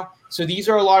right now. So these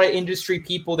are a lot of industry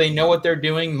people. They know what they're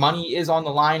doing. Money is on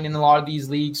the line in a lot of these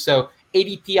leagues. So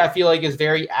ADP, I feel like, is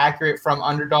very accurate from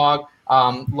Underdog.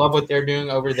 Love what they're doing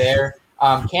over there.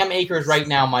 Cam Akers right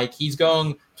now, Mike, he's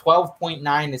going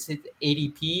 12.9 is his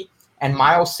ADP. And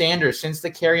Miles Sanders, since the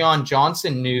Kerryon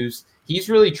Johnson news, he's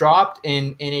really dropped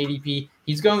in ADP.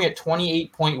 He's going at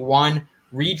 28.1.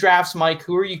 Redrafts, Mike,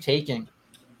 who are you taking?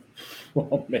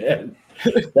 Oh, man.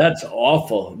 That's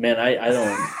awful. Man, I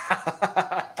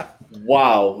don't –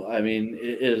 wow. I mean,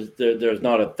 there's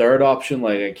not a third option?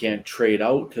 Like I can't trade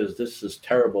out because this is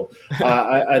terrible.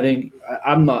 I think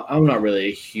I'm not really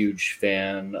a huge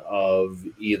fan of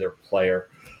either player.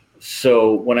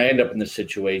 So when I end up in this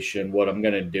situation, what I'm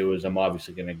going to do is I'm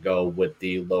obviously going to go with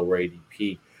the lower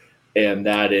ADP, and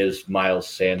that is Miles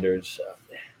Sanders.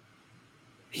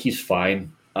 He's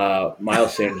fine.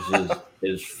 Miles Sanders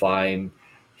is fine.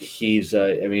 He's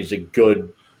a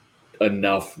good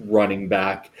enough running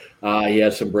back. He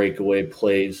has some breakaway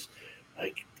plays.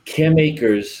 Like Cam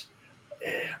Akers,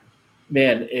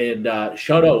 man, and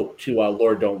shout out to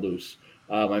Lord Don't Lose,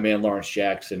 my man Lawrence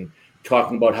Jackson,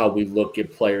 talking about how we look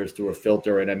at players through a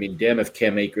filter. And I mean, damn if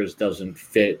Cam Akers doesn't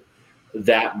fit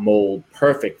that mold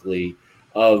perfectly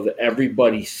of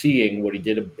everybody seeing what he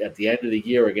did at the end of the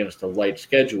year against a light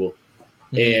schedule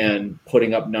and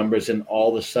putting up numbers, and all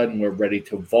of a sudden we're ready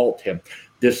to vault him.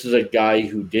 This is a guy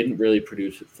who didn't really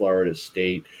produce at Florida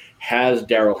State, has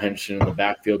Darrell Henderson in the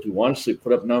backfield, who honestly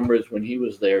put up numbers when he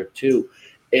was there too.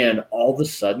 And all of a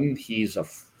sudden he's a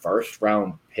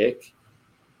first-round pick.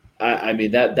 I mean,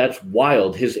 that's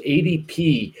wild. His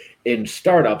ADP in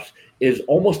startups is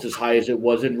almost as high as it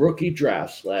was in rookie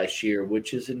drafts last year,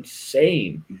 which is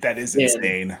insane. That is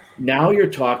insane. And now you're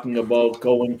talking about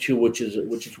going to, which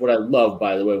is what I love,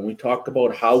 by the way, when we talk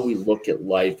about how we look at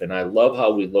life, and I love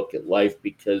how we look at life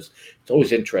because it's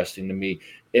always interesting to me.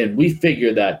 And we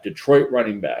figure that Detroit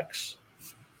running backs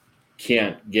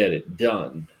can't get it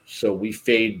done. So we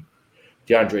fade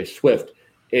DeAndre Swift.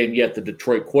 And yet the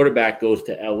Detroit quarterback goes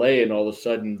to L.A. and all of a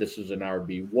sudden this is an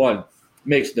RB1.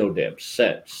 Makes no damn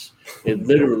sense. It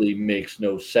literally makes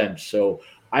no sense. So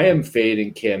I am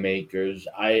fading Cam Akers.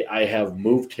 I have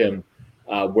moved him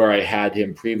where I had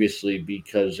him previously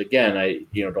because, again, I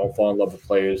don't fall in love with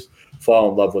players, fall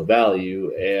in love with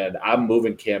value. And I'm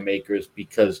moving Cam Akers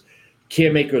because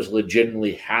Cam Akers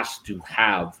legitimately has to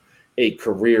have a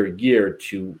career year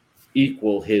to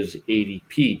equal his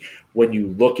ADP when you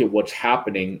look at what's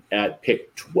happening at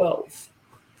pick 12.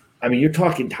 I mean, you're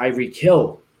talking Tyreek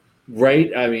Hill,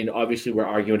 right? I mean, obviously we're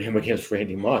arguing him against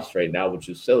Randy Moss right now, which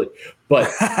is silly.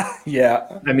 But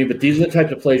yeah, I mean, but these are the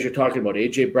types of players you're talking about,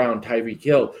 A.J. Brown, Tyreek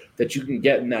Hill, that you can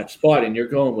get in that spot, and you're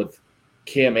going with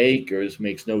Cam Akers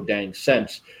makes no dang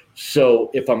sense.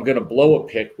 So if I'm going to blow a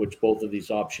pick, which both of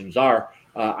these options are,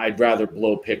 I'd rather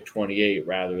blow pick 28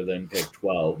 rather than pick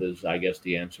 12 is, I guess,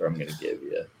 the answer I'm going to give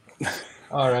you.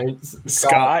 All right.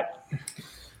 Scott?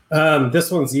 This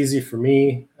one's easy for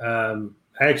me. I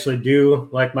actually do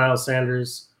like Miles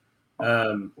Sanders,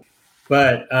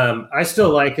 but I still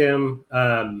like him.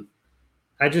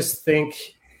 I just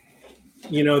think,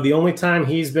 the only time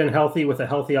he's been healthy with a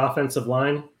healthy offensive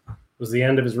line was the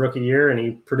end of his rookie year, and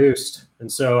he produced.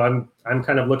 And so I'm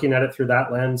kind of looking at it through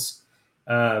that lens.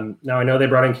 Now I know they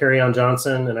brought in Kerryon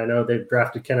Johnson, and I know they've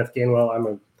drafted Kenneth Gainwell.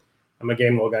 I'm a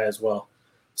Gainwell guy as well.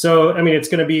 So I mean, it's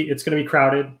gonna be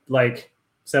crowded, like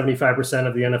 75%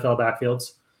 of the NFL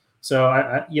backfields. So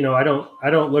I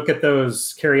don't look at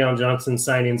those Kerryon Johnson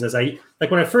signings as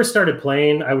when I first started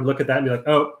playing, I would look at that and be like,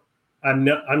 oh, I'm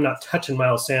not touching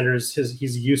Miles Sanders.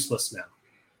 He's useless now.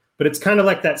 But it's kind of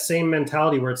like that same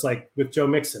mentality where it's like with Joe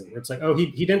Mixon, where it's like, oh,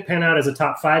 he didn't pan out as a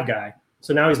top 5 guy.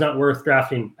 So now he's not worth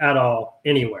drafting at all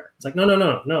anywhere. It's like,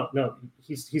 no.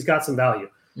 He's got some value.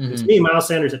 Mm-hmm. To me, Miles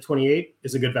Sanders at 28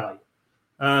 is a good value.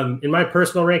 In my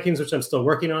personal rankings, which I'm still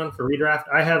working on for redraft,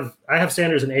 I have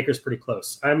Sanders and Akers pretty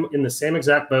close. I'm in the same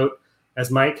exact boat as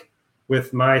Mike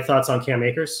with my thoughts on Cam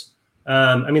Akers.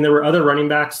 I mean, there were other running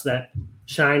backs that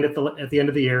shined at the end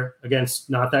of the year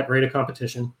against not that great a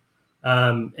competition.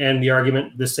 And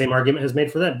the same argument has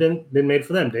been made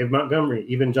for them. Dave Montgomery,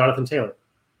 even Jonathan Taylor.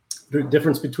 The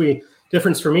difference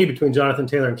for me between Jonathan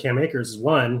Taylor and Cam Akers is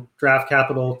 1, draft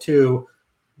capital, 2,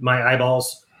 my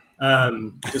eyeballs,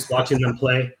 just watching them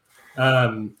play.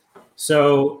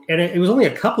 So, and it was only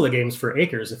a couple of games for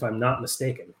Akers, if I'm not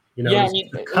mistaken. A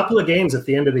couple of games at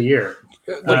the end of the year.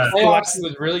 Playoffs, he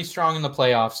was really strong in the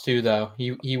playoffs too, though.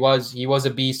 He was a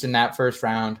beast in that first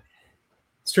round.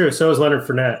 It's true. So is Leonard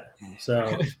Fournette.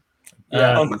 So,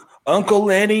 Uncle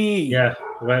Lenny. Yeah,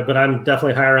 but I'm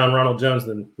definitely higher on Ronald Jones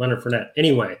than Leonard Fournette.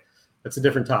 Anyway, That's a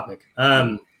different topic.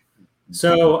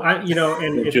 So I, you know,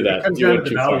 and it comes down to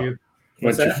the value.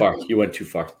 Went too far. You went too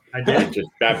far. I did. Just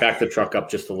back the truck up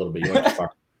just a little bit. You went too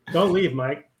far. Don't leave,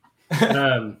 Mike.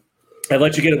 I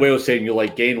let you get away with saying you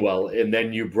like Gainwell, and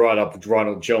then you brought up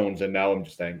Ronald Jones, and now I'm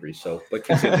just angry. So, but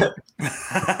continue.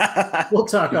 We'll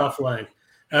talk offline.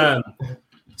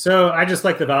 So I just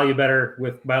like the value better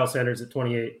with Miles Sanders at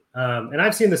 28. And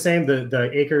I've seen the same, the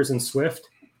Akers and Swift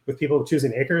with people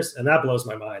choosing Akers, and that blows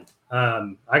my mind.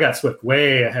 I got Swift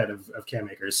way ahead of Cam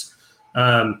Akers.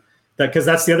 Because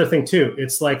that's the other thing too.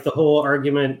 It's like the whole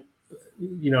argument,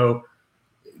 you know,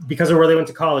 because of where they went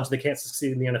to college, they can't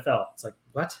succeed in the NFL. It's like,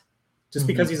 what? Just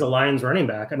because he's a Lions running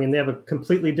back. I mean, they have a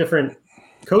completely different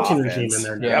coaching regime in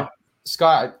there now. Yeah.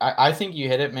 Scott, I think you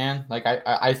hit it, man. Like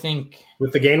I think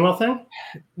with the Gainwell thing.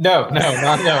 No,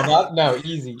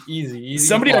 easy.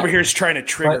 Somebody over here is trying to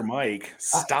trigger Mike.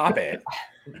 Stop it,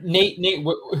 Nate.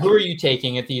 Who are you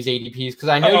taking at these ADPs? Because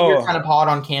I know you're kind of hot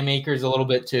on Cam Akers a little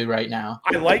bit too right now.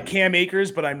 I like Cam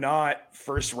Akers, but I'm not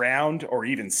first round or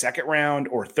even second round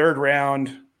or third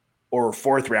round or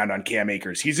fourth round on Cam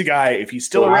Akers. He's a guy, if he's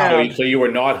still around. So you were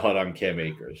not hot on Cam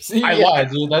Akers. Dude,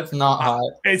 that's not hot.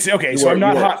 It's okay. So I'm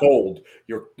not hot. Cold.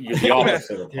 You're the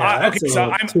opposite of hot. Okay,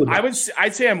 so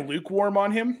I'd say I'm lukewarm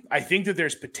on him. I think that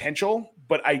there's potential,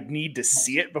 but I need to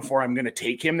see it before I'm going to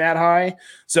take him that high.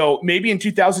 So maybe in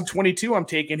 2022, I'm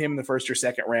taking him in the first or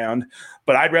second round,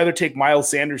 but I'd rather take Miles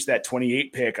Sanders, that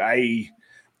 28 pick.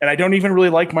 And I don't even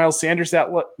really like Miles Sanders that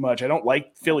much. I don't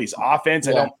like Philly's offense.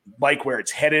 I don't like where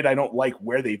it's headed. I don't like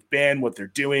where they've been, what they're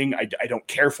doing. I don't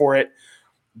care for it.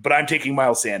 But I'm taking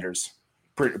Miles Sanders.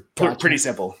 Pretty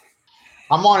simple.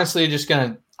 I'm honestly just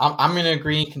going to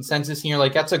agree consensus here.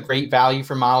 Like, that's a great value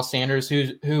for Miles Sanders,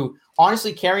 who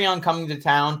honestly, carry on coming to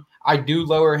town. I do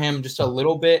lower him just a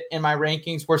little bit in my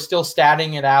rankings. We're still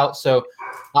statting it out, so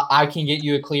I can get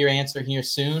you a clear answer here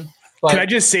soon. But can I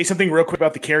just say something real quick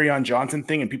about the Kerryon Johnson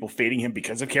thing and people fading him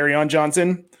because of Kerryon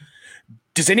Johnson?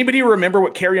 Does anybody remember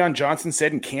what Kerryon Johnson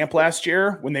said in camp last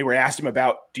year when they were asked him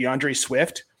about DeAndre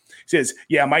Swift? He says,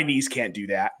 yeah, my knees can't do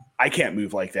that. I can't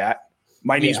move like that.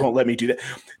 My knees won't let me do that.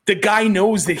 The guy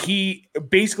knows that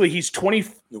he's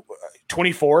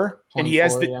 24 and he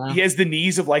has the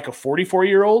knees of like a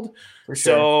 44-year-old. For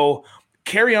sure. So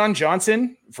Kerryon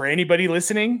Johnson, for anybody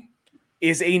listening,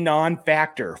 is a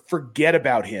non-factor. Forget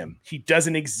about him. He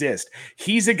doesn't exist.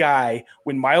 He's a guy,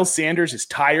 when Miles Sanders is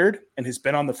tired and has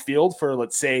been on the field for,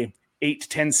 let's say, 8 to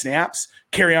 10 snaps,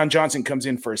 Kerryon Johnson comes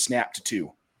in for a snap to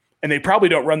 2. And they probably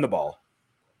don't run the ball.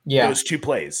 Yeah. Those 2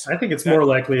 plays. I think it's more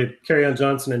likely Kerryon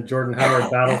Johnson and Jordan Howard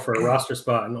battle for a roster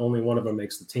spot and only one of them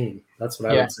makes the team. That's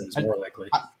what I would say is more likely.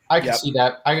 I could see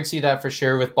that. I could see that for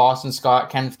sure with Boston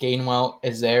Scott. Kenneth Gainwell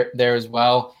is there as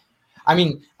well. I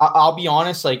mean, I'll be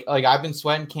honest, like I've been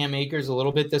sweating Cam Akers a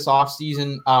little bit this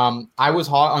offseason. I was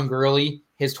hot on Gurley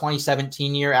his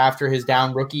 2017 year after his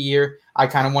down rookie year. I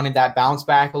kind of wanted that bounce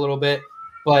back a little bit.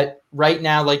 But right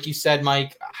now, like you said,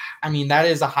 Mike, I mean, that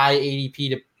is a high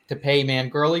ADP to pay, man.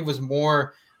 Gurley was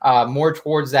more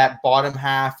towards that bottom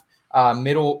half,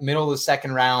 middle of the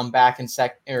second round back in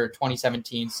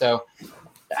 2017. So,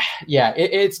 yeah,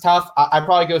 it's tough. I'd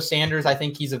probably go Sanders. I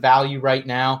think he's a value right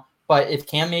now. But if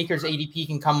Cam Akers' ADP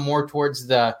can come more towards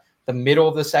the middle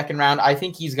of the second round, I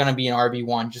think he's going to be an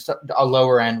RB1, just a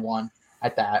lower end one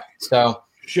at that. So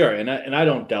sure, and I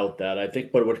don't doubt that. I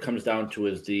think what it comes down to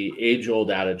is the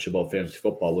age-old adage about fantasy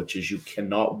football, which is you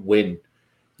cannot win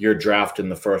your draft in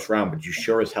the first round, but you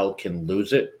sure as hell can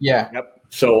lose it. Yeah. Yep.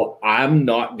 So I'm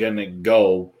not going to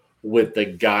go with the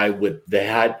guy with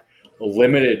that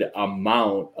limited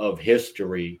amount of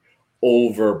history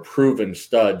over proven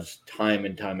studs time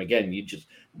and time again.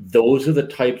 Those are the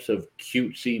types of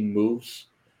cutesy moves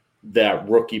that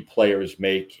rookie players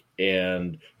make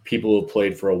and people who have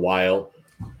played for a while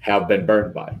have been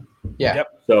burned by. Yeah.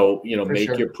 Yep. So,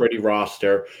 make your pretty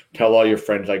roster, tell all your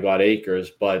friends I got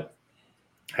Akers, but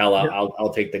hell,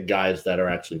 I'll take the guys that are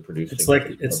actually producing.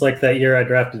 It's like that year I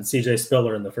drafted CJ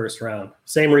Spiller in the first round.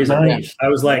 Same reason. Nice. I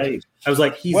was like,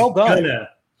 he's well done.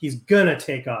 He's gonna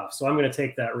take off, so I'm gonna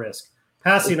take that risk.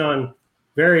 Passing on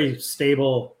very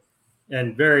stable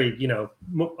and very,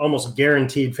 almost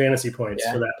guaranteed fantasy points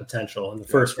for that potential in the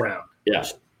first round. Yeah.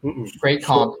 Great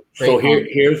comp.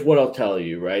 Here's what I'll tell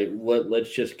you, right?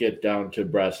 Let's just get down to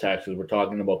brass tacks. We're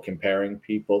talking about comparing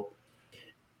people.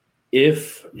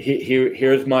 Here's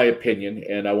my opinion,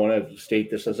 and I want to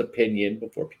state this as opinion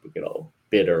before people get all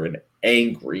bitter and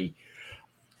angry.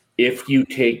 If you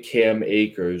take Cam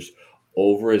Akers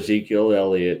over Ezekiel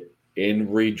Elliott in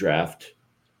redraft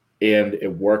and it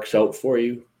works out for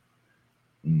you,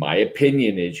 my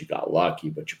opinion is you got lucky,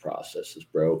 but your process is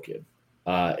broken.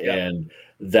 And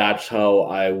that's how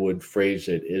I would phrase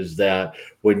it, is that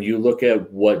when you look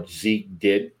at what Zeke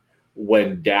did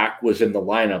when Dak was in the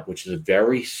lineup, which is a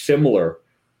very similar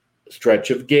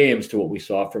stretch of games to what we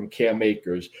saw from Cam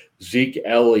Akers, Zeke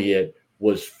Elliott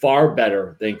was far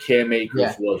better than Cam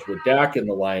Akers was with Dak in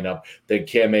the lineup than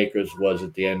Cam Akers was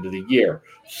at the end of the year.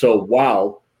 So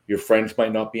while your friends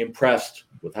might not be impressed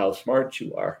with how smart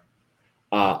you are,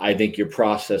 I think your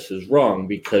process is wrong,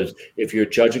 because if you're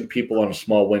judging people on a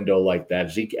small window like that,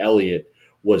 Zeke Elliott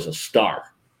was a star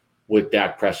with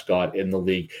Dak Prescott in the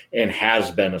league and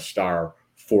has been a star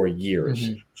for years.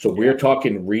 Mm-hmm. So we're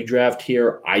talking redraft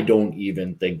here. I don't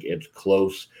even think it's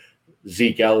close.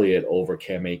 Zeke Elliott over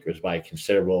Cam Akers by a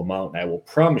considerable amount. And I will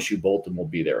promise you both of them will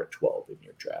be there at 12 in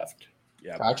your draft.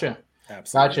 Yeah, Gotcha.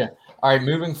 Absolutely. Gotcha. All right,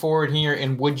 moving forward here,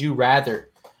 and would you rather?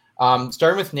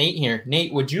 Starting with Nate here.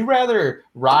 Nate, would you rather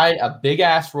ride a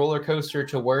big-ass roller coaster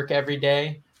to work every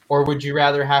day, or would you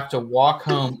rather have to walk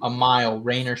home a mile,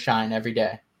 rain or shine, every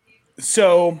day?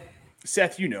 So,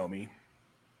 Seth, you know me.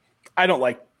 I don't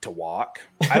like to walk.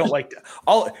 I don't like to –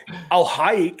 I'll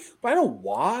hike, but I don't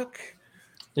walk.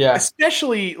 Yeah.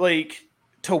 Especially, like,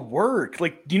 to work.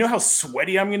 Like, do you know how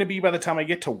sweaty I'm going to be by the time I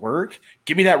get to work?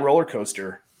 Give me that roller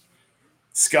coaster.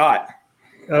 Scott.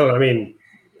 Oh, I mean –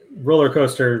 roller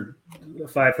coaster,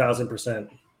 5,000%.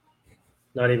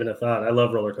 Not even a thought. I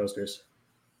love roller coasters.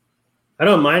 I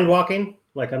don't mind walking.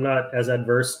 Like, I'm not as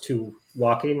adverse to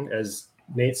walking as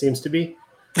Nate seems to be.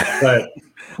 But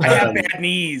I have bad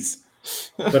knees.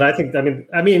 But I think,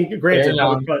 I mean, granted,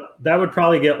 that would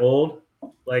probably get old.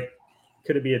 Like,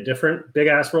 could it be a different big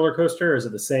ass roller coaster, or is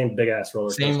it the same big ass roller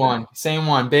coaster? Same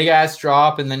one. Big ass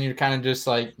drop, and then you're kind of just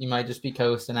like, you might just be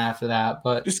coasting after that.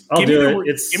 But just give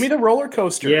me the roller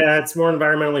coaster. Yeah, it's more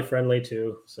environmentally friendly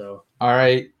too. So all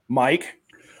right, Mike.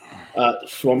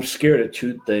 So I'm scared of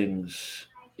three things.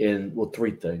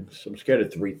 I'm scared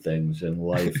of three things in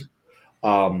life: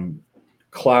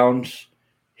 clowns,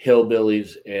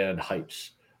 hillbillies, and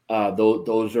heights.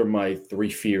 Those are my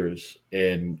three fears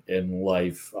in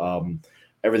life.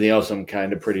 Everything else I'm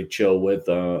kind of pretty chill with,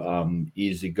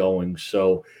 easy going.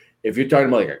 So if you're talking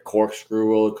about like a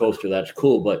corkscrew roller coaster, that's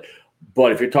cool. But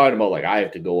if you're talking about like I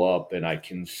have to go up and I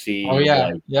can see,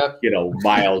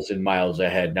 miles and miles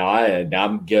ahead. Now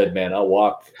I'm good, man. I'll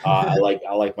walk. I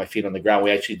like my feet on the ground. We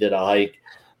actually did a hike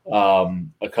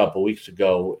a couple weeks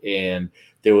ago, and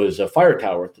there was a fire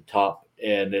tower at the top.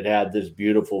 And it had this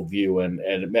beautiful view, and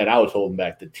man, I was holding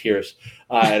back the tears,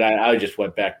 and I just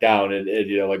went back down, and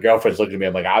my girlfriend's looking at me.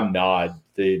 I'm like, I'm not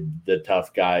the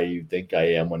tough guy you think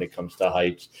I am when it comes to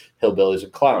heights, hillbillies,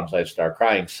 and clowns. I start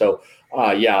crying. So,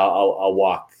 I'll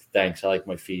walk. Thanks. I like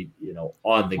my feet,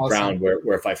 on the ground. Where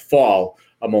if I fall,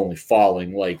 I'm only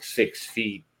falling like 6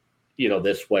 feet,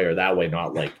 this way or that way,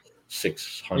 not like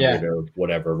 600 or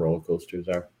whatever roller coasters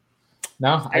are.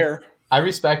 No, I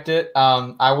respect it.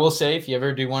 I will say, if you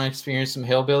ever do want to experience some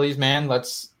hillbillies, man,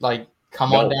 let's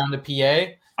come on down to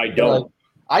PA. I don't.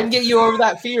 I can get you over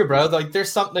that fear, bro. Like, there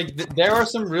are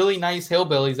some really nice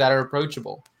hillbillies that are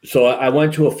approachable. So I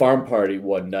went to a farm party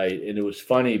one night, and it was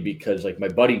funny because my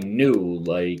buddy knew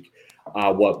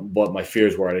what my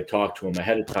fears were, and I talked to him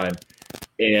ahead of time,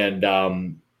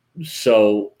 and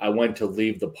so I went to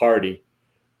leave the party,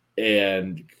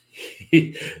 and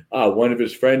one of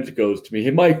his friends goes to me,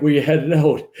 "Hey, Mike, where you headed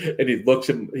out?" And he looks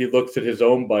at his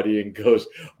own buddy and goes,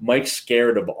 "Mike's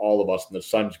scared of all of us, and the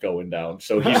sun's going down,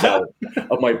 so he's out."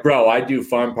 I'm like, "Bro, I do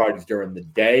farm parties during the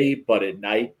day, but at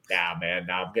night, nah, man.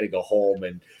 Now I'm gonna go home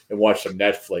and watch some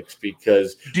Netflix,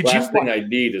 because last thing I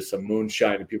need is some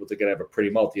moonshine and people thinking I have a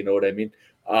pretty mouth. You know what I mean?"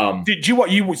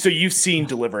 So you've seen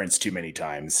Deliverance too many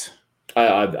times.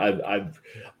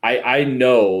 I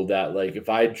know that if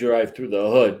I drive through the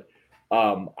hood,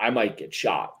 I might get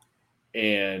shot,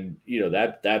 and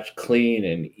that's clean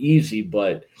and easy.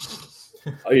 But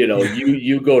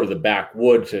you go to the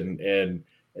backwoods and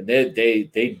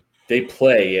they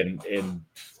play and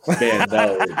man,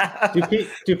 no.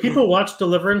 Do people watch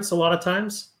Deliverance a lot of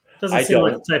times? Doesn't seem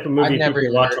like the type of movie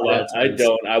people watch a lot of times. I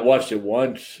don't. I watched it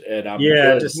once, and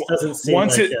it just doesn't seem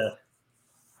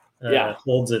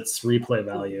holds its replay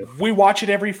value. We watch it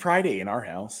every Friday in our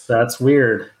house. That's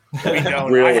weird. We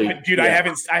don't. Really? I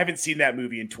haven't seen that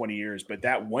movie in 20 years, but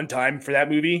that one time for that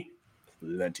movie,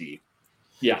 plenty.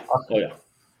 Yeah. Oh yeah.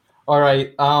 All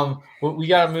right. We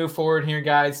got to move forward here,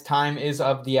 guys. Time is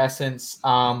of the essence.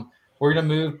 We're gonna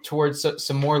move towards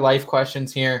some more life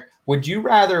questions here. Would you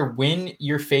rather win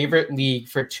your favorite league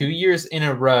for 2 years in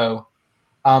a row,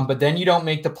 but then you don't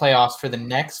make the playoffs for the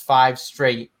next 5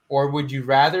 straight? Or would you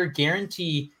rather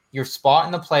guarantee your spot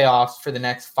in the playoffs for the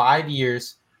next 5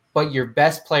 years, but your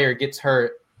best player gets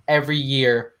hurt every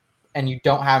year and you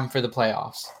don't have him for the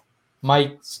playoffs.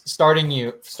 Mike, starting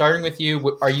with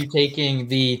you, are you taking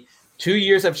the 2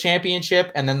 years of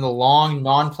championship and then the long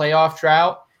non-playoff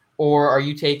drought? Or are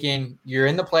you taking you're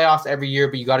in the playoffs every year,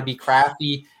 but you got to be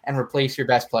crafty and replace your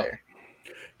best player?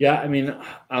 Yeah, I mean,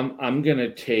 I'm gonna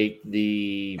take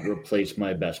the replace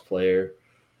my best player.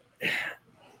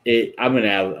 I'm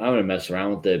gonna mess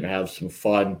around with it and have some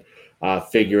fun,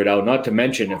 figure it out. Not to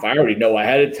mention, if I already know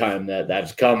ahead of time that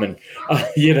that's coming,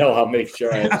 I'll make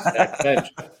sure I have a stacked bench.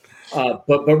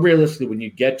 But realistically, when you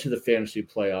get to the fantasy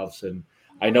playoffs, and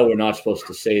I know we're not supposed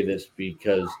to say this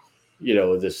because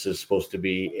this is supposed to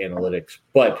be analytics,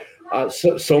 but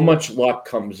so much luck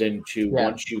comes into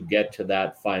once you get to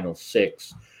that final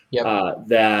six.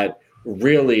 That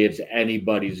really it's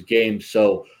anybody's game.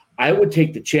 So I would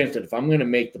take the chance that if I'm going to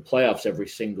make the playoffs every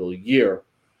single year,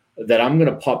 that I'm going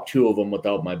to pop 2 of them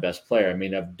without my best player. I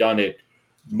mean, I've done it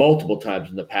multiple times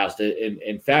in the past.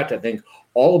 In fact, I think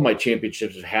all of my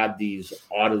championships have had these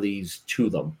oddities to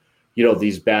them.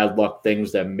 These bad luck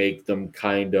things that make them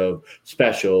kind of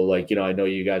special. Like, I know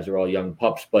you guys are all young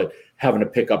pups, but having to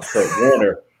pick up Kurt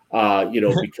Warner,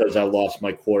 because I lost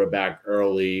my quarterback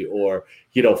early, or,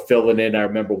 filling in. I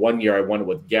remember one year I won it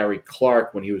with Gary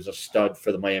Clark when he was a stud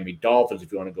for the Miami Dolphins.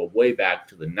 If you want to go way back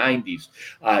to the 90s,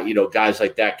 guys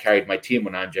like that carried my team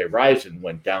when Andre Rison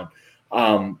went down.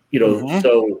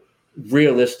 So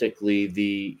realistically,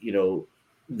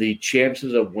 the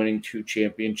chances of winning 2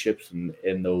 championships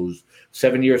in those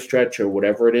 7-year stretch or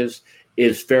whatever it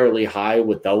is fairly high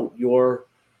without your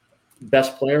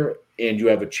best player, and you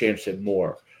have a chance at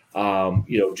more.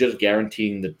 Just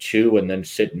guaranteeing the 2 and then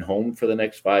sitting home for the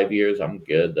next 5 years, I'm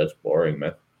good. That's boring,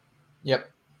 man. Yep.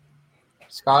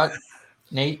 Scott,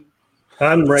 Nate,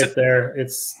 I'm right there.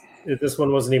 This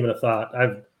one wasn't even a thought.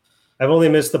 I've only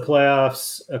missed the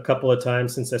playoffs a couple of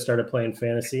times since I started playing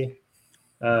fantasy.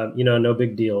 No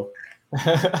big deal.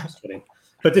 Just kidding.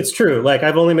 But it's true. Like,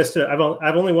 I've only missed it.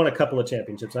 I've only won a couple of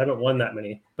championships. I haven't won that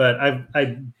many, but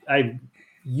I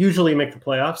usually make the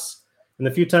playoffs. And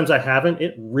the few times I haven't,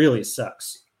 it really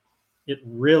sucks. It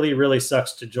really, really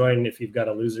sucks to join if you've got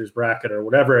a loser's bracket or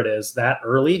whatever it is that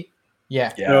early.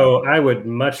 Yeah. So I would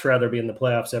much rather be in the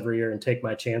playoffs every year and take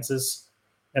my chances.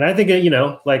 And I think,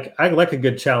 I like a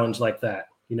good challenge like that.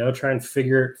 Try and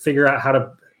figure out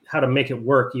how to make it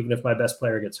work, even if my best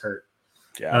player gets hurt.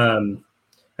 Yeah.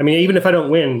 Even if I don't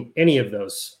win any of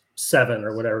those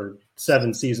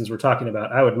 7 seasons we're talking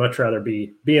about, I would much rather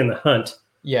be in the hunt.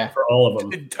 Yeah, for all of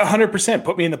them. 100%.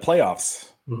 Put me in the playoffs.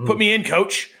 Mm-hmm. Put me in,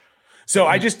 coach. So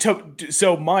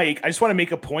Mike, I just want to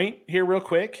make a point here real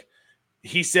quick.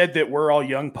 He said that we're all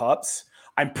young pups.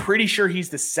 I'm pretty sure he's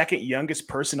the second youngest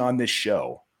person on this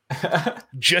show.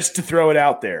 Just to throw it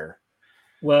out there.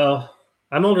 Well,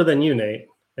 I'm older than you, Nate.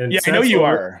 And I know you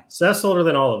are. Seth's older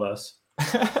than all of us.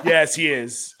 Yes, he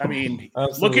is. I mean,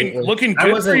 looking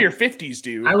good for your 50s,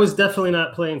 dude. I was definitely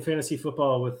not playing fantasy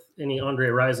football with any Andre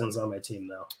Risons on my team,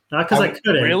 though. Not because I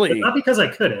couldn't. Really? Not because I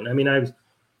couldn't. I mean,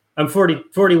 I'm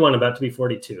 41, about to be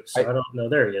 42. So I don't know.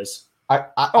 There he is.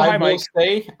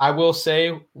 I will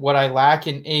say what I lack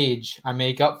in age, I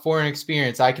make up for in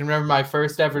experience. I can remember my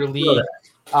first ever league.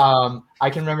 I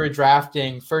can remember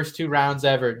drafting first 2 rounds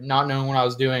ever, not knowing what I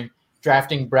was doing.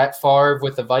 Drafting Brett Favre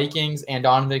with the Vikings and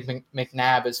Donovan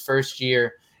McNabb his first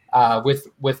year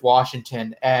with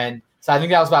Washington. And so I think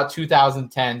that was about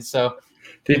 2010. So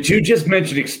did you just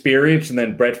mention experience and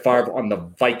then Brett Favre on the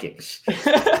Vikings?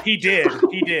 He did.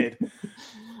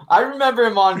 I remember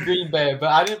him on Green Bay, but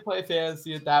I didn't play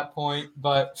fantasy at that point.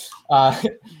 But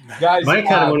guys, Mike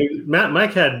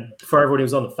had Favre when he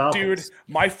was on the Falcons. Dude,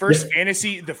 my first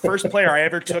the first player I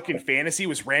ever took in fantasy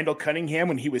was Randall Cunningham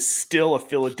when he was still a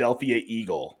Philadelphia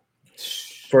Eagle.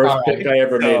 First pick I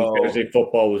ever made in fantasy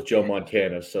football was Joe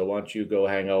Montana. So why don't you go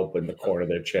hang out in the corner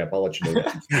there, champ? I'll let you know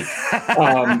that.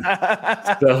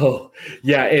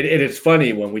 And it's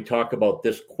funny when we talk about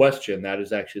this question, that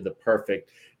is actually the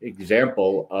perfect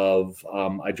example of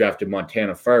I drafted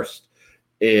Montana first,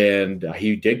 and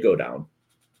he did go down.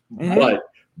 Mm-hmm. But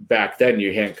back then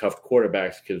you handcuffed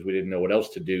quarterbacks because we didn't know what else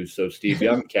to do. So Steve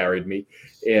Young carried me.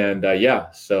 And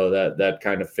so that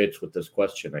kind of fits with this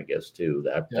question, I guess, too.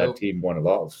 That team won it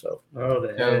all. So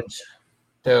the edge.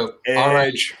 Dope.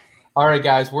 All right,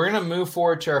 guys, we're going to move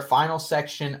forward to our final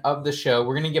section of the show.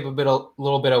 We're going to give a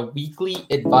little bit of weekly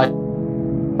advice.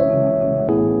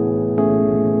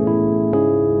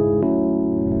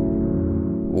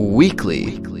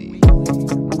 Weekly advice.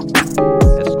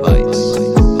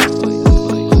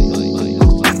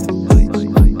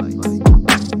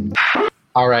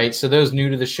 All right, so those new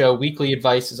to the show, weekly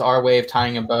advice is our way of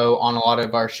tying a bow on a lot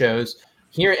of our shows.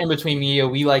 here at In Between Media,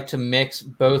 we like to mix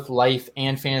both life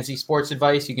and fantasy sports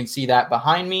advice. You can see that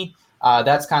behind me.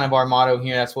 That's kind of our motto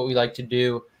here. That's what we like to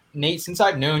do. Nate, since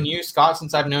I've known you, Scott,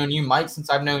 since I've known you, Mike, since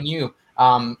I've known you,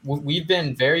 we've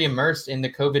been very immersed in the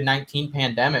COVID-19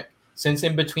 pandemic. Since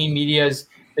In Between Media's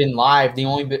been live, the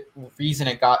only reason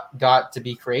it got to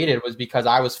be created was because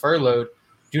I was furloughed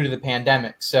due to the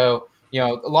pandemic. So, a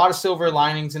lot of silver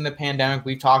linings in the pandemic.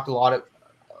 We've talked about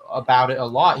it a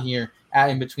lot here at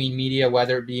In Between Media,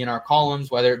 whether it be in our columns,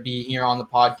 whether it be here on the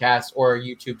podcast or our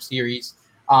YouTube series.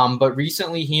 But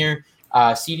recently here,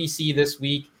 CDC this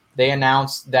week, they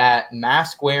announced that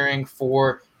mask wearing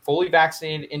for fully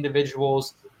vaccinated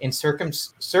individuals in certain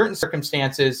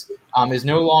circumstances is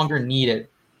no longer needed.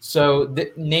 So,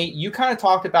 Nate, you kind of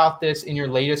talked about this in your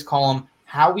latest column,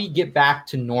 how we get back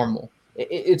to normal.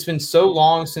 It's been so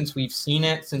long since we've seen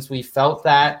it, since we felt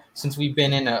that, since we've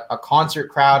been in a concert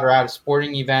crowd or at a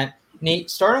sporting event.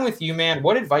 Nate, starting with you, man,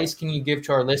 what advice can you give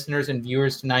to our listeners and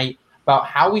viewers tonight about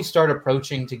how we start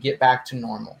approaching to get back to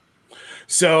normal?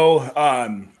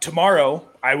 So tomorrow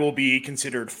I will be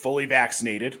considered fully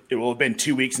vaccinated. It will have been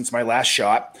 2 weeks since my last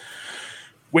shot,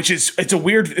 it's a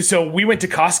weird. So we went to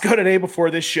Costco today before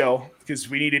this show because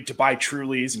we needed to buy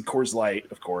Trulies and Coors Light,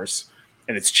 of course,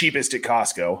 and it's cheapest at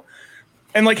Costco.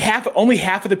 And only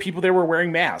half of the people there were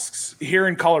wearing masks. Here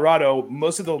in Colorado,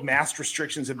 most of the mask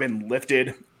restrictions have been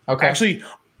lifted. Okay. Actually,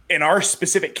 in our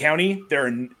specific county,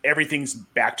 everything's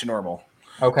back to normal.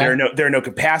 Okay. There are no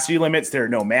capacity limits. There are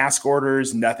no mask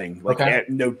orders. Nothing.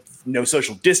 No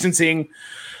social distancing.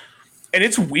 And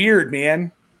it's weird,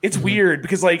 man. It's weird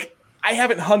because I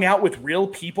haven't hung out with real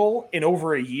people in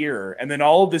over a year, and then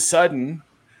all of a sudden,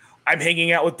 I'm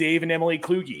hanging out with Dave and Emily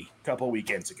Kluge a couple of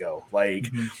weekends ago.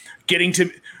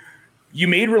 You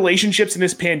made relationships in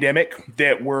this pandemic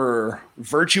that were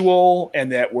virtual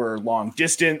and that were long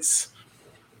distance.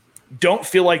 Don't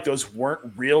feel like those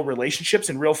weren't real relationships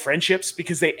and real friendships,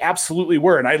 because they absolutely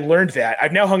were. And I learned that.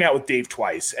 I've now hung out with Dave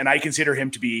twice, and I consider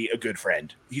him to be a good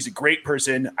friend. He's a great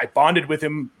person. I bonded with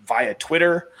him via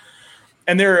Twitter.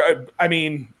 And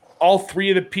all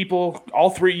three of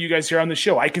you guys here on the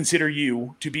show, I consider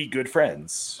you to be good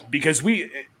friends, because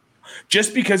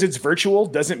just because it's virtual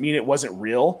doesn't mean it wasn't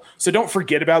real. So don't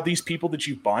forget about these people that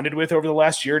you've bonded with over the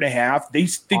last year and a half.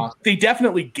 They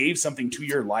definitely gave something to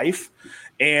your life,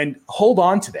 and hold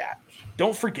on to that.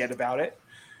 Don't forget about it.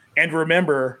 And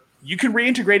remember, you can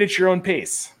reintegrate at your own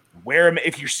pace.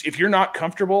 If you're not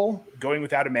comfortable going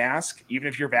without a mask, even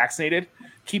if you're vaccinated,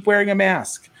 keep wearing a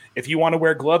mask. If you want to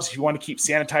wear gloves, if you want to keep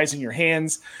sanitizing your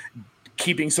hands,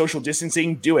 keeping social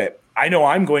distancing, do it. I know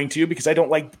I'm going to, because I don't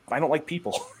like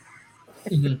people.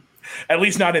 Mm-hmm. At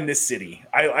least not in this city.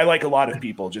 I like a lot of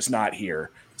people, just not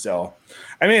here. So,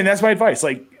 that's my advice.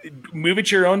 Move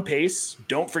at your own pace.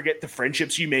 Don't forget the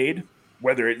friendships you made,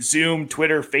 whether it's Zoom,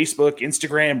 Twitter, Facebook,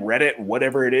 Instagram, Reddit,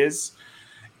 whatever it is.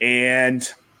 And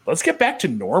let's get back to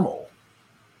normal.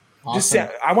 Awesome.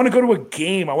 I want to go to a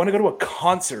game. I want to go to a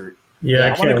concert.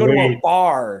 Yeah, I want to go to a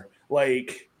bar.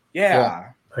 Yeah.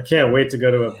 I can't wait to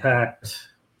go to a packed,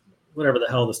 whatever the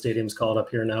hell the stadium's called up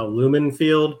here now, Lumen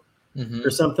Field or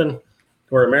something,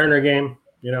 or a Mariner game.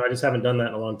 I just haven't done that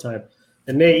in a long time.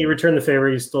 And Nate, you returned the favor.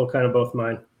 You stole kind of both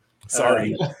mine.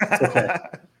 Sorry. It's okay.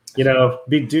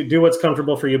 Do what's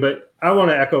comfortable for you. But I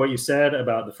want to echo what you said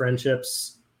about the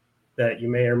friendships that you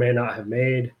may or may not have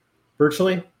made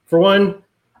virtually. For one,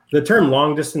 the term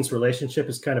long distance relationship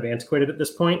is kind of antiquated at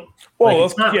this point.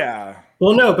 Well, yeah.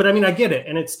 Well, no, but I get it,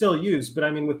 and it's still used.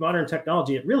 But with modern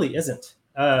technology, it really isn't.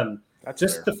 That's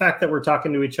just fair. The fact that we're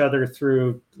talking to each other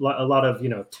through a lot of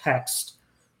text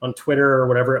on Twitter or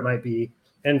whatever it might be,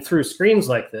 and through screens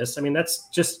like this. That's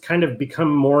just kind of become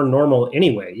more normal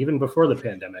anyway, even before the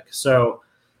pandemic. So,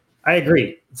 I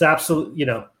agree. It's absolutely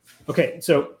okay.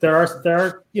 So there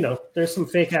are there's some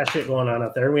fake ass shit going on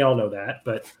out there, and we all know that,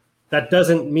 but that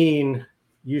doesn't mean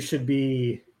you should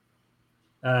be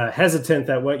hesitant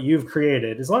that what you've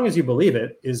created, as long as you believe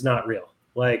it, is not real.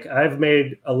 I've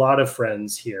made a lot of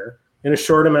friends here in a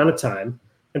short amount of time,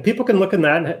 and people can look at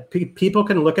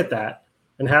that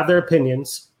and have their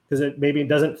opinions, because it maybe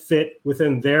doesn't fit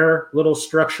within their little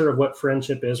structure of what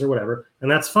friendship is or whatever,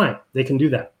 and that's fine. They can do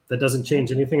that. That doesn't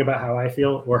change anything about how I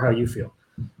feel or how you feel.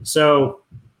 So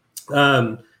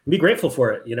be grateful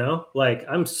for it.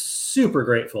 I'm super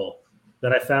grateful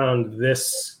that I found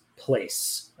this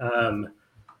place.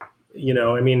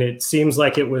 It seems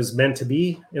like it was meant to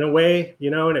be in a way,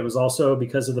 and it was also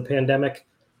because of the pandemic.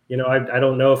 I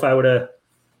don't know if I would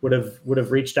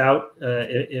have reached out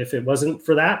if it wasn't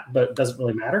for that, but it doesn't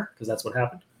really matter, because that's what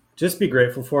happened. Just be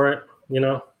grateful for it,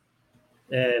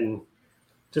 and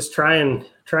just try and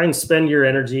spend your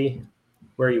energy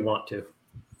where you want to.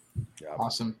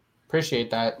 Awesome. Appreciate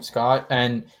that, Scott.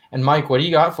 And Mike, what do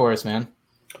you got for us, man?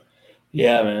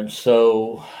 Yeah, man.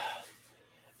 So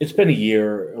it's been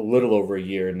a little over a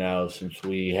year now since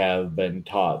we have been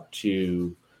taught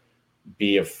to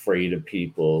be afraid of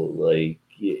people,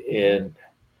 and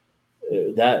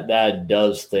that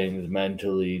does things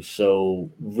mentally. So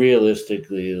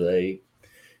realistically,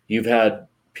 you've had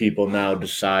people now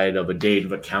decide of a date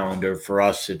of a calendar. For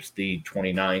us, it's the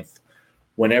 29th,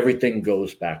 when everything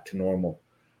goes back to normal.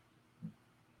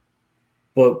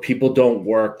 But people don't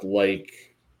work like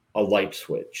a light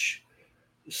switch.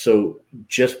 So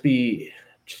just be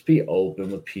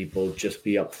open with people, just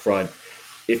be upfront.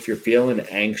 If you're feeling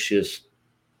anxious,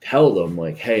 tell them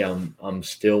hey, I'm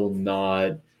still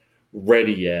not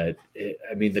ready yet.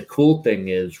 I mean, the cool thing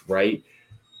is, right,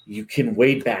 you can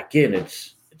wade back in.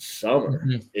 It's summer.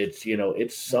 Mm-hmm.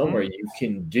 It's summer. Mm-hmm. You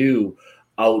can do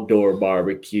outdoor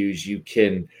barbecues. You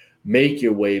can make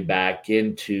your way back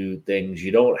into things.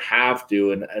 You don't have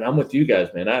to. And I'm with you guys,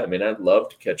 man. I'd love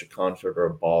to catch a concert or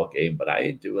a ball game, but I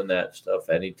ain't doing that stuff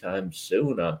anytime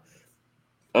soon. I'm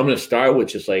going to start with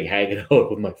just hanging out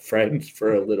with my friends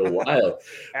for a little while,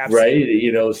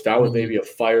 right? Start with maybe a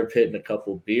fire pit and a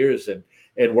couple beers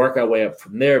and work our way up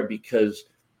from there, because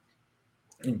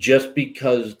just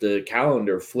because the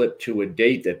calendar flipped to a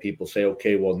date that people say,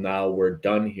 okay, well, now we're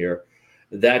done here,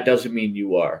 that doesn't mean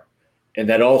you are. And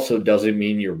that also doesn't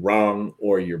mean you're wrong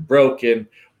or you're broken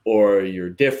or you're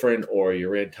different or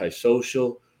you're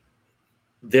antisocial.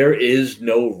 There is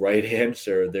no right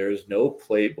answer. There's no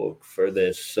playbook for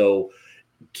this. So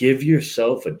give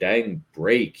yourself a dang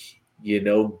break.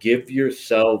 Give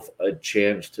yourself a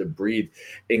chance to breathe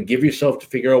and give yourself to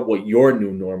figure out what your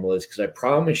new normal is. Because I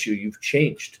promise you, you've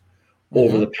changed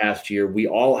over the past year. We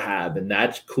all have, and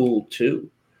that's cool too.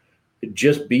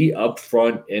 Just be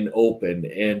upfront and open.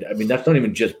 And I mean, that's not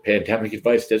even just pandemic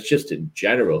advice. That's just in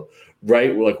general,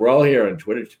 right? We're all here on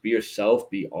Twitter to be yourself,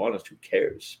 be honest. Who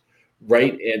cares,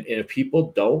 right? And if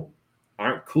people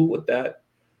aren't cool with that,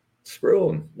 screw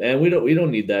them, man. We don't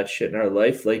need that shit in our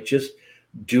life. Just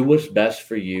do what's best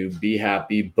for you. Be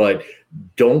happy, but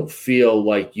don't feel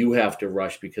like you have to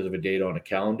rush because of a date on a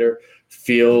calendar.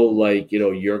 Feel like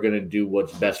you're gonna do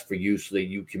what's best for you so that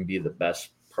you can be the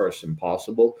best person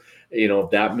possible. If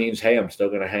that means, hey, I'm still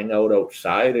going to hang out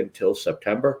outside until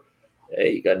September,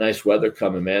 hey, you got nice weather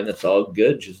coming, man. That's all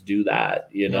good. Just do that,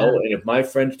 And if my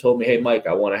friends told me, hey, Mike,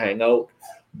 I want to hang out,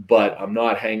 but I'm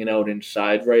not hanging out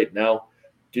inside right now,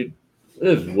 dude,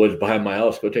 there's woods behind my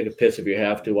house. Go take a piss if you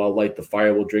have to. I'll light the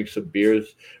fire. We'll drink some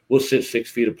beers. We'll sit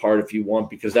 6 feet apart if you want,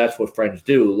 because that's what friends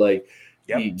do.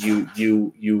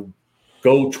 You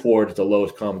go towards the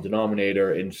lowest common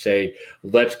denominator and say,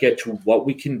 let's get to what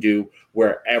we can do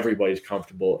where everybody's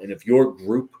comfortable. And if your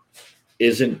group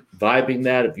isn't vibing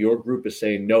that, if your group is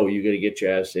saying, no, you got to get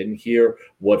your ass in here,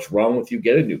 what's wrong with you?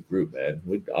 Get a new group, man.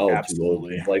 We're all too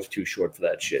old. Life's too short for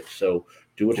that shit. So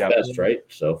do what's best, right?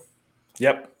 So,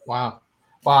 Wow.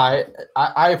 Well,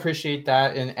 I appreciate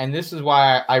that. And this is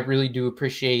why I really do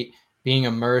appreciate being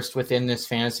immersed within this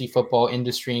fantasy football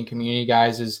industry and community,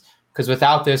 guys, is because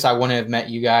without this, I wouldn't have met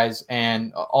you guys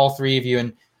and all three of you.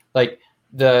 And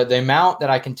the amount that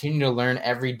I continue to learn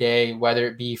every day, whether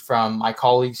it be from my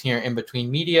colleagues here in Between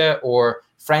Media or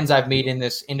friends I've made in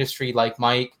this industry like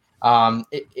Mike,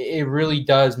 it really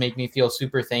does make me feel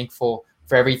super thankful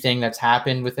for everything that's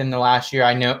happened within the last year.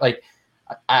 I know,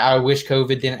 I wish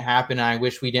COVID didn't happen. I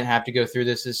wish we didn't have to go through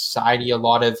this as society. A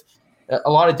lot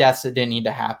of deaths that didn't need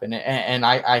to happen. And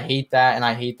I hate that. And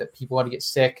I hate that people had to get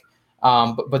sick.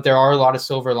 But there are a lot of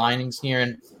silver linings here.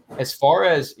 And as far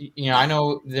as, I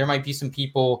know there might be some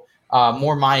people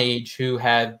more my age who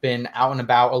have been out and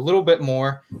about a little bit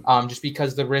more just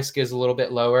because the risk is a little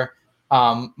bit lower.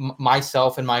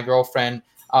 Myself and my girlfriend,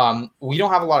 we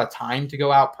don't have a lot of time to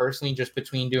go out personally, just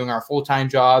between doing our full-time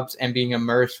jobs and being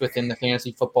immersed within the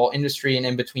fantasy football industry and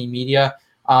in Between Media.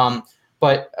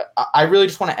 But I really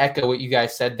just want to echo what you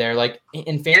guys said there.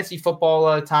 In fantasy football, a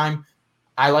lot of time,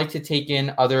 I like to take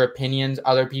in other opinions,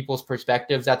 other people's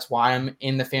perspectives. That's why I'm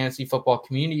in the fantasy football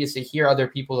community, is to hear other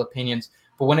people's opinions.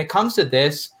 But when it comes to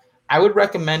this, I would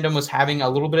recommend them was having a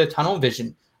little bit of tunnel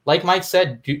vision. Like Mike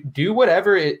said, do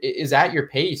whatever is at your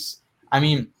pace. I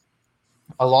mean,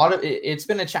 it's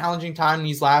been a challenging time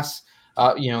these last,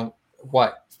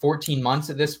 14 months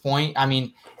at this point. I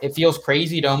mean, it feels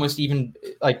crazy to almost even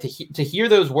to hear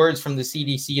those words from the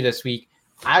CDC this week.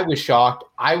 I was shocked.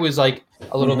 I was a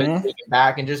little bit taken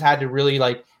back and just had to really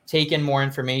take in more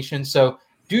information. So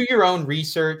do your own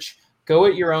research, go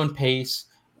at your own pace,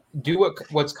 do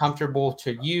what's comfortable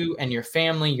to you and your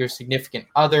family, your significant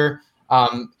other.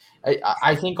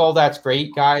 I think all that's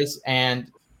great, guys,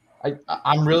 and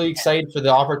I'm really excited for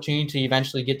the opportunity to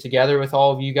eventually get together with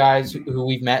all of you guys who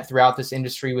we've met throughout this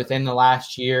industry within the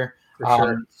last year. For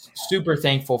sure. Super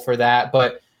thankful for that.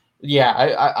 But yeah,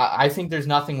 I think there's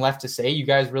nothing left to say. You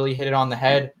guys really hit it on the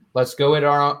head. Let's go at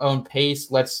our own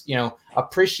pace. Let's,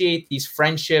 appreciate these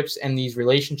friendships and these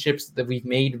relationships that we've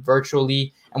made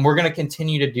virtually. And we're going to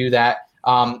continue to do that.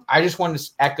 I just wanted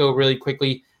to echo really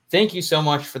quickly. Thank you so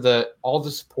much for all the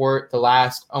support the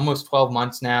last almost 12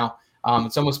 months now.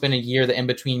 It's almost been a year that In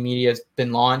Between Media has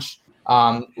been launched.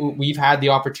 We've had the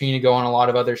opportunity to go on a lot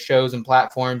of other shows and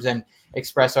platforms and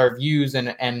express our views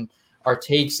and our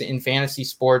takes in fantasy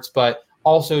sports, but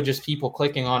also just people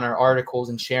clicking on our articles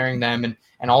and sharing them and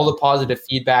all the positive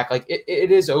feedback. Like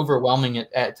it is overwhelming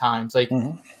at times. Like,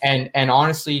 and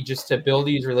honestly, just to build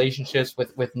these relationships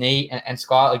with Nate and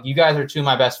Scott, like you guys are two of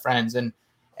my best friends.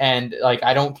 And like,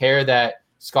 I don't care that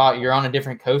Scott, you're on a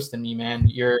different coast than me, man.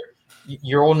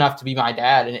 You're old enough to be my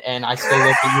dad, and I still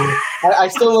look at you. I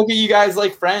still look at you guys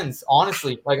like friends,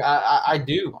 honestly. Like I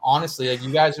do, honestly. Like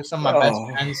you guys are some of my best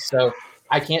friends, so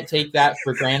I can't take that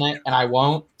for granted, and I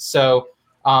won't. So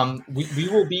we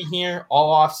will be here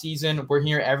all off season. We're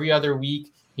here every other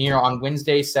week here on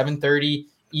Wednesday, 7:30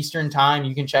 Eastern time.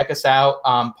 You can check us out.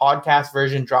 Podcast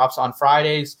version drops on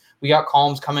Fridays. We got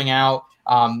columns coming out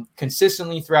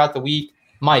consistently throughout the week.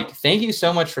 Mike, thank you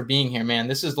so much for being here, man.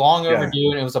 This is long overdue,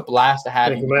 and it was a blast to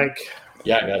have you. Mike.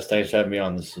 Yeah, guys, thanks for having me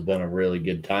on. This has been a really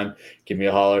good time. Give me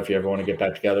a holler if you ever want to get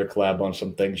back together, collab on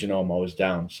some things. I'm always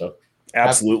down. So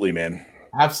absolutely, man.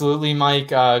 Absolutely, Mike.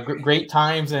 Great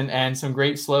times and some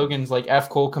great slogans like F.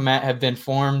 Cole Komet have been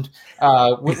formed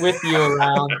with you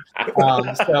around.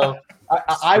 So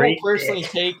I will personally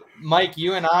take, Mike,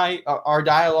 you and I, our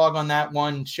dialogue on that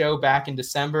one show back in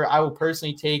December, I will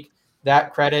personally take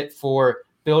that credit for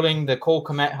building the Cole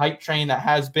Komet hype train that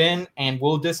has been and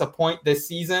will disappoint this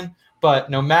season. But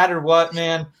no matter what,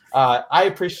 man, I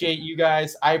appreciate you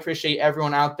guys. I appreciate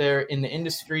everyone out there in the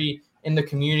industry, in the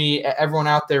community, everyone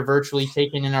out there virtually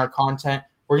taking in our content.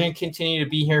 We're going to continue to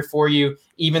be here for you,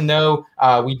 even though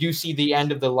we do see the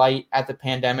end of the light at the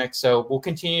pandemic. So we'll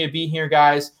continue to be here,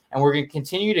 guys, and we're going to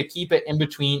continue to keep it in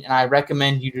between. And I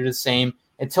recommend you do the same.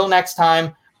 Until next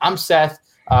time, I'm Seth,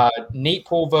 Nate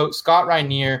Polvote, Scott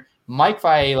Rainier, Mike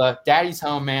Faiella, Daddy's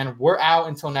Home, man. We're out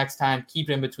until next time. Keep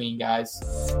it in between, guys.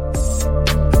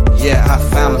 Yeah, I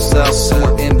found myself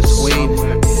somewhere in between.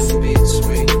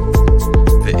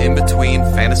 The In Between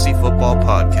Fantasy Football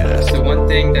Podcast. So one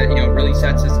thing that really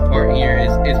sets us apart here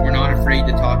is we're not afraid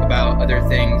to talk about other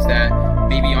things that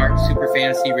maybe aren't super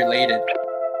fantasy related.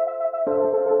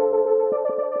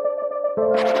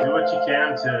 Do what you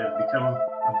can to become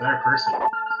a better person,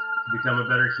 to become a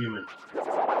better human.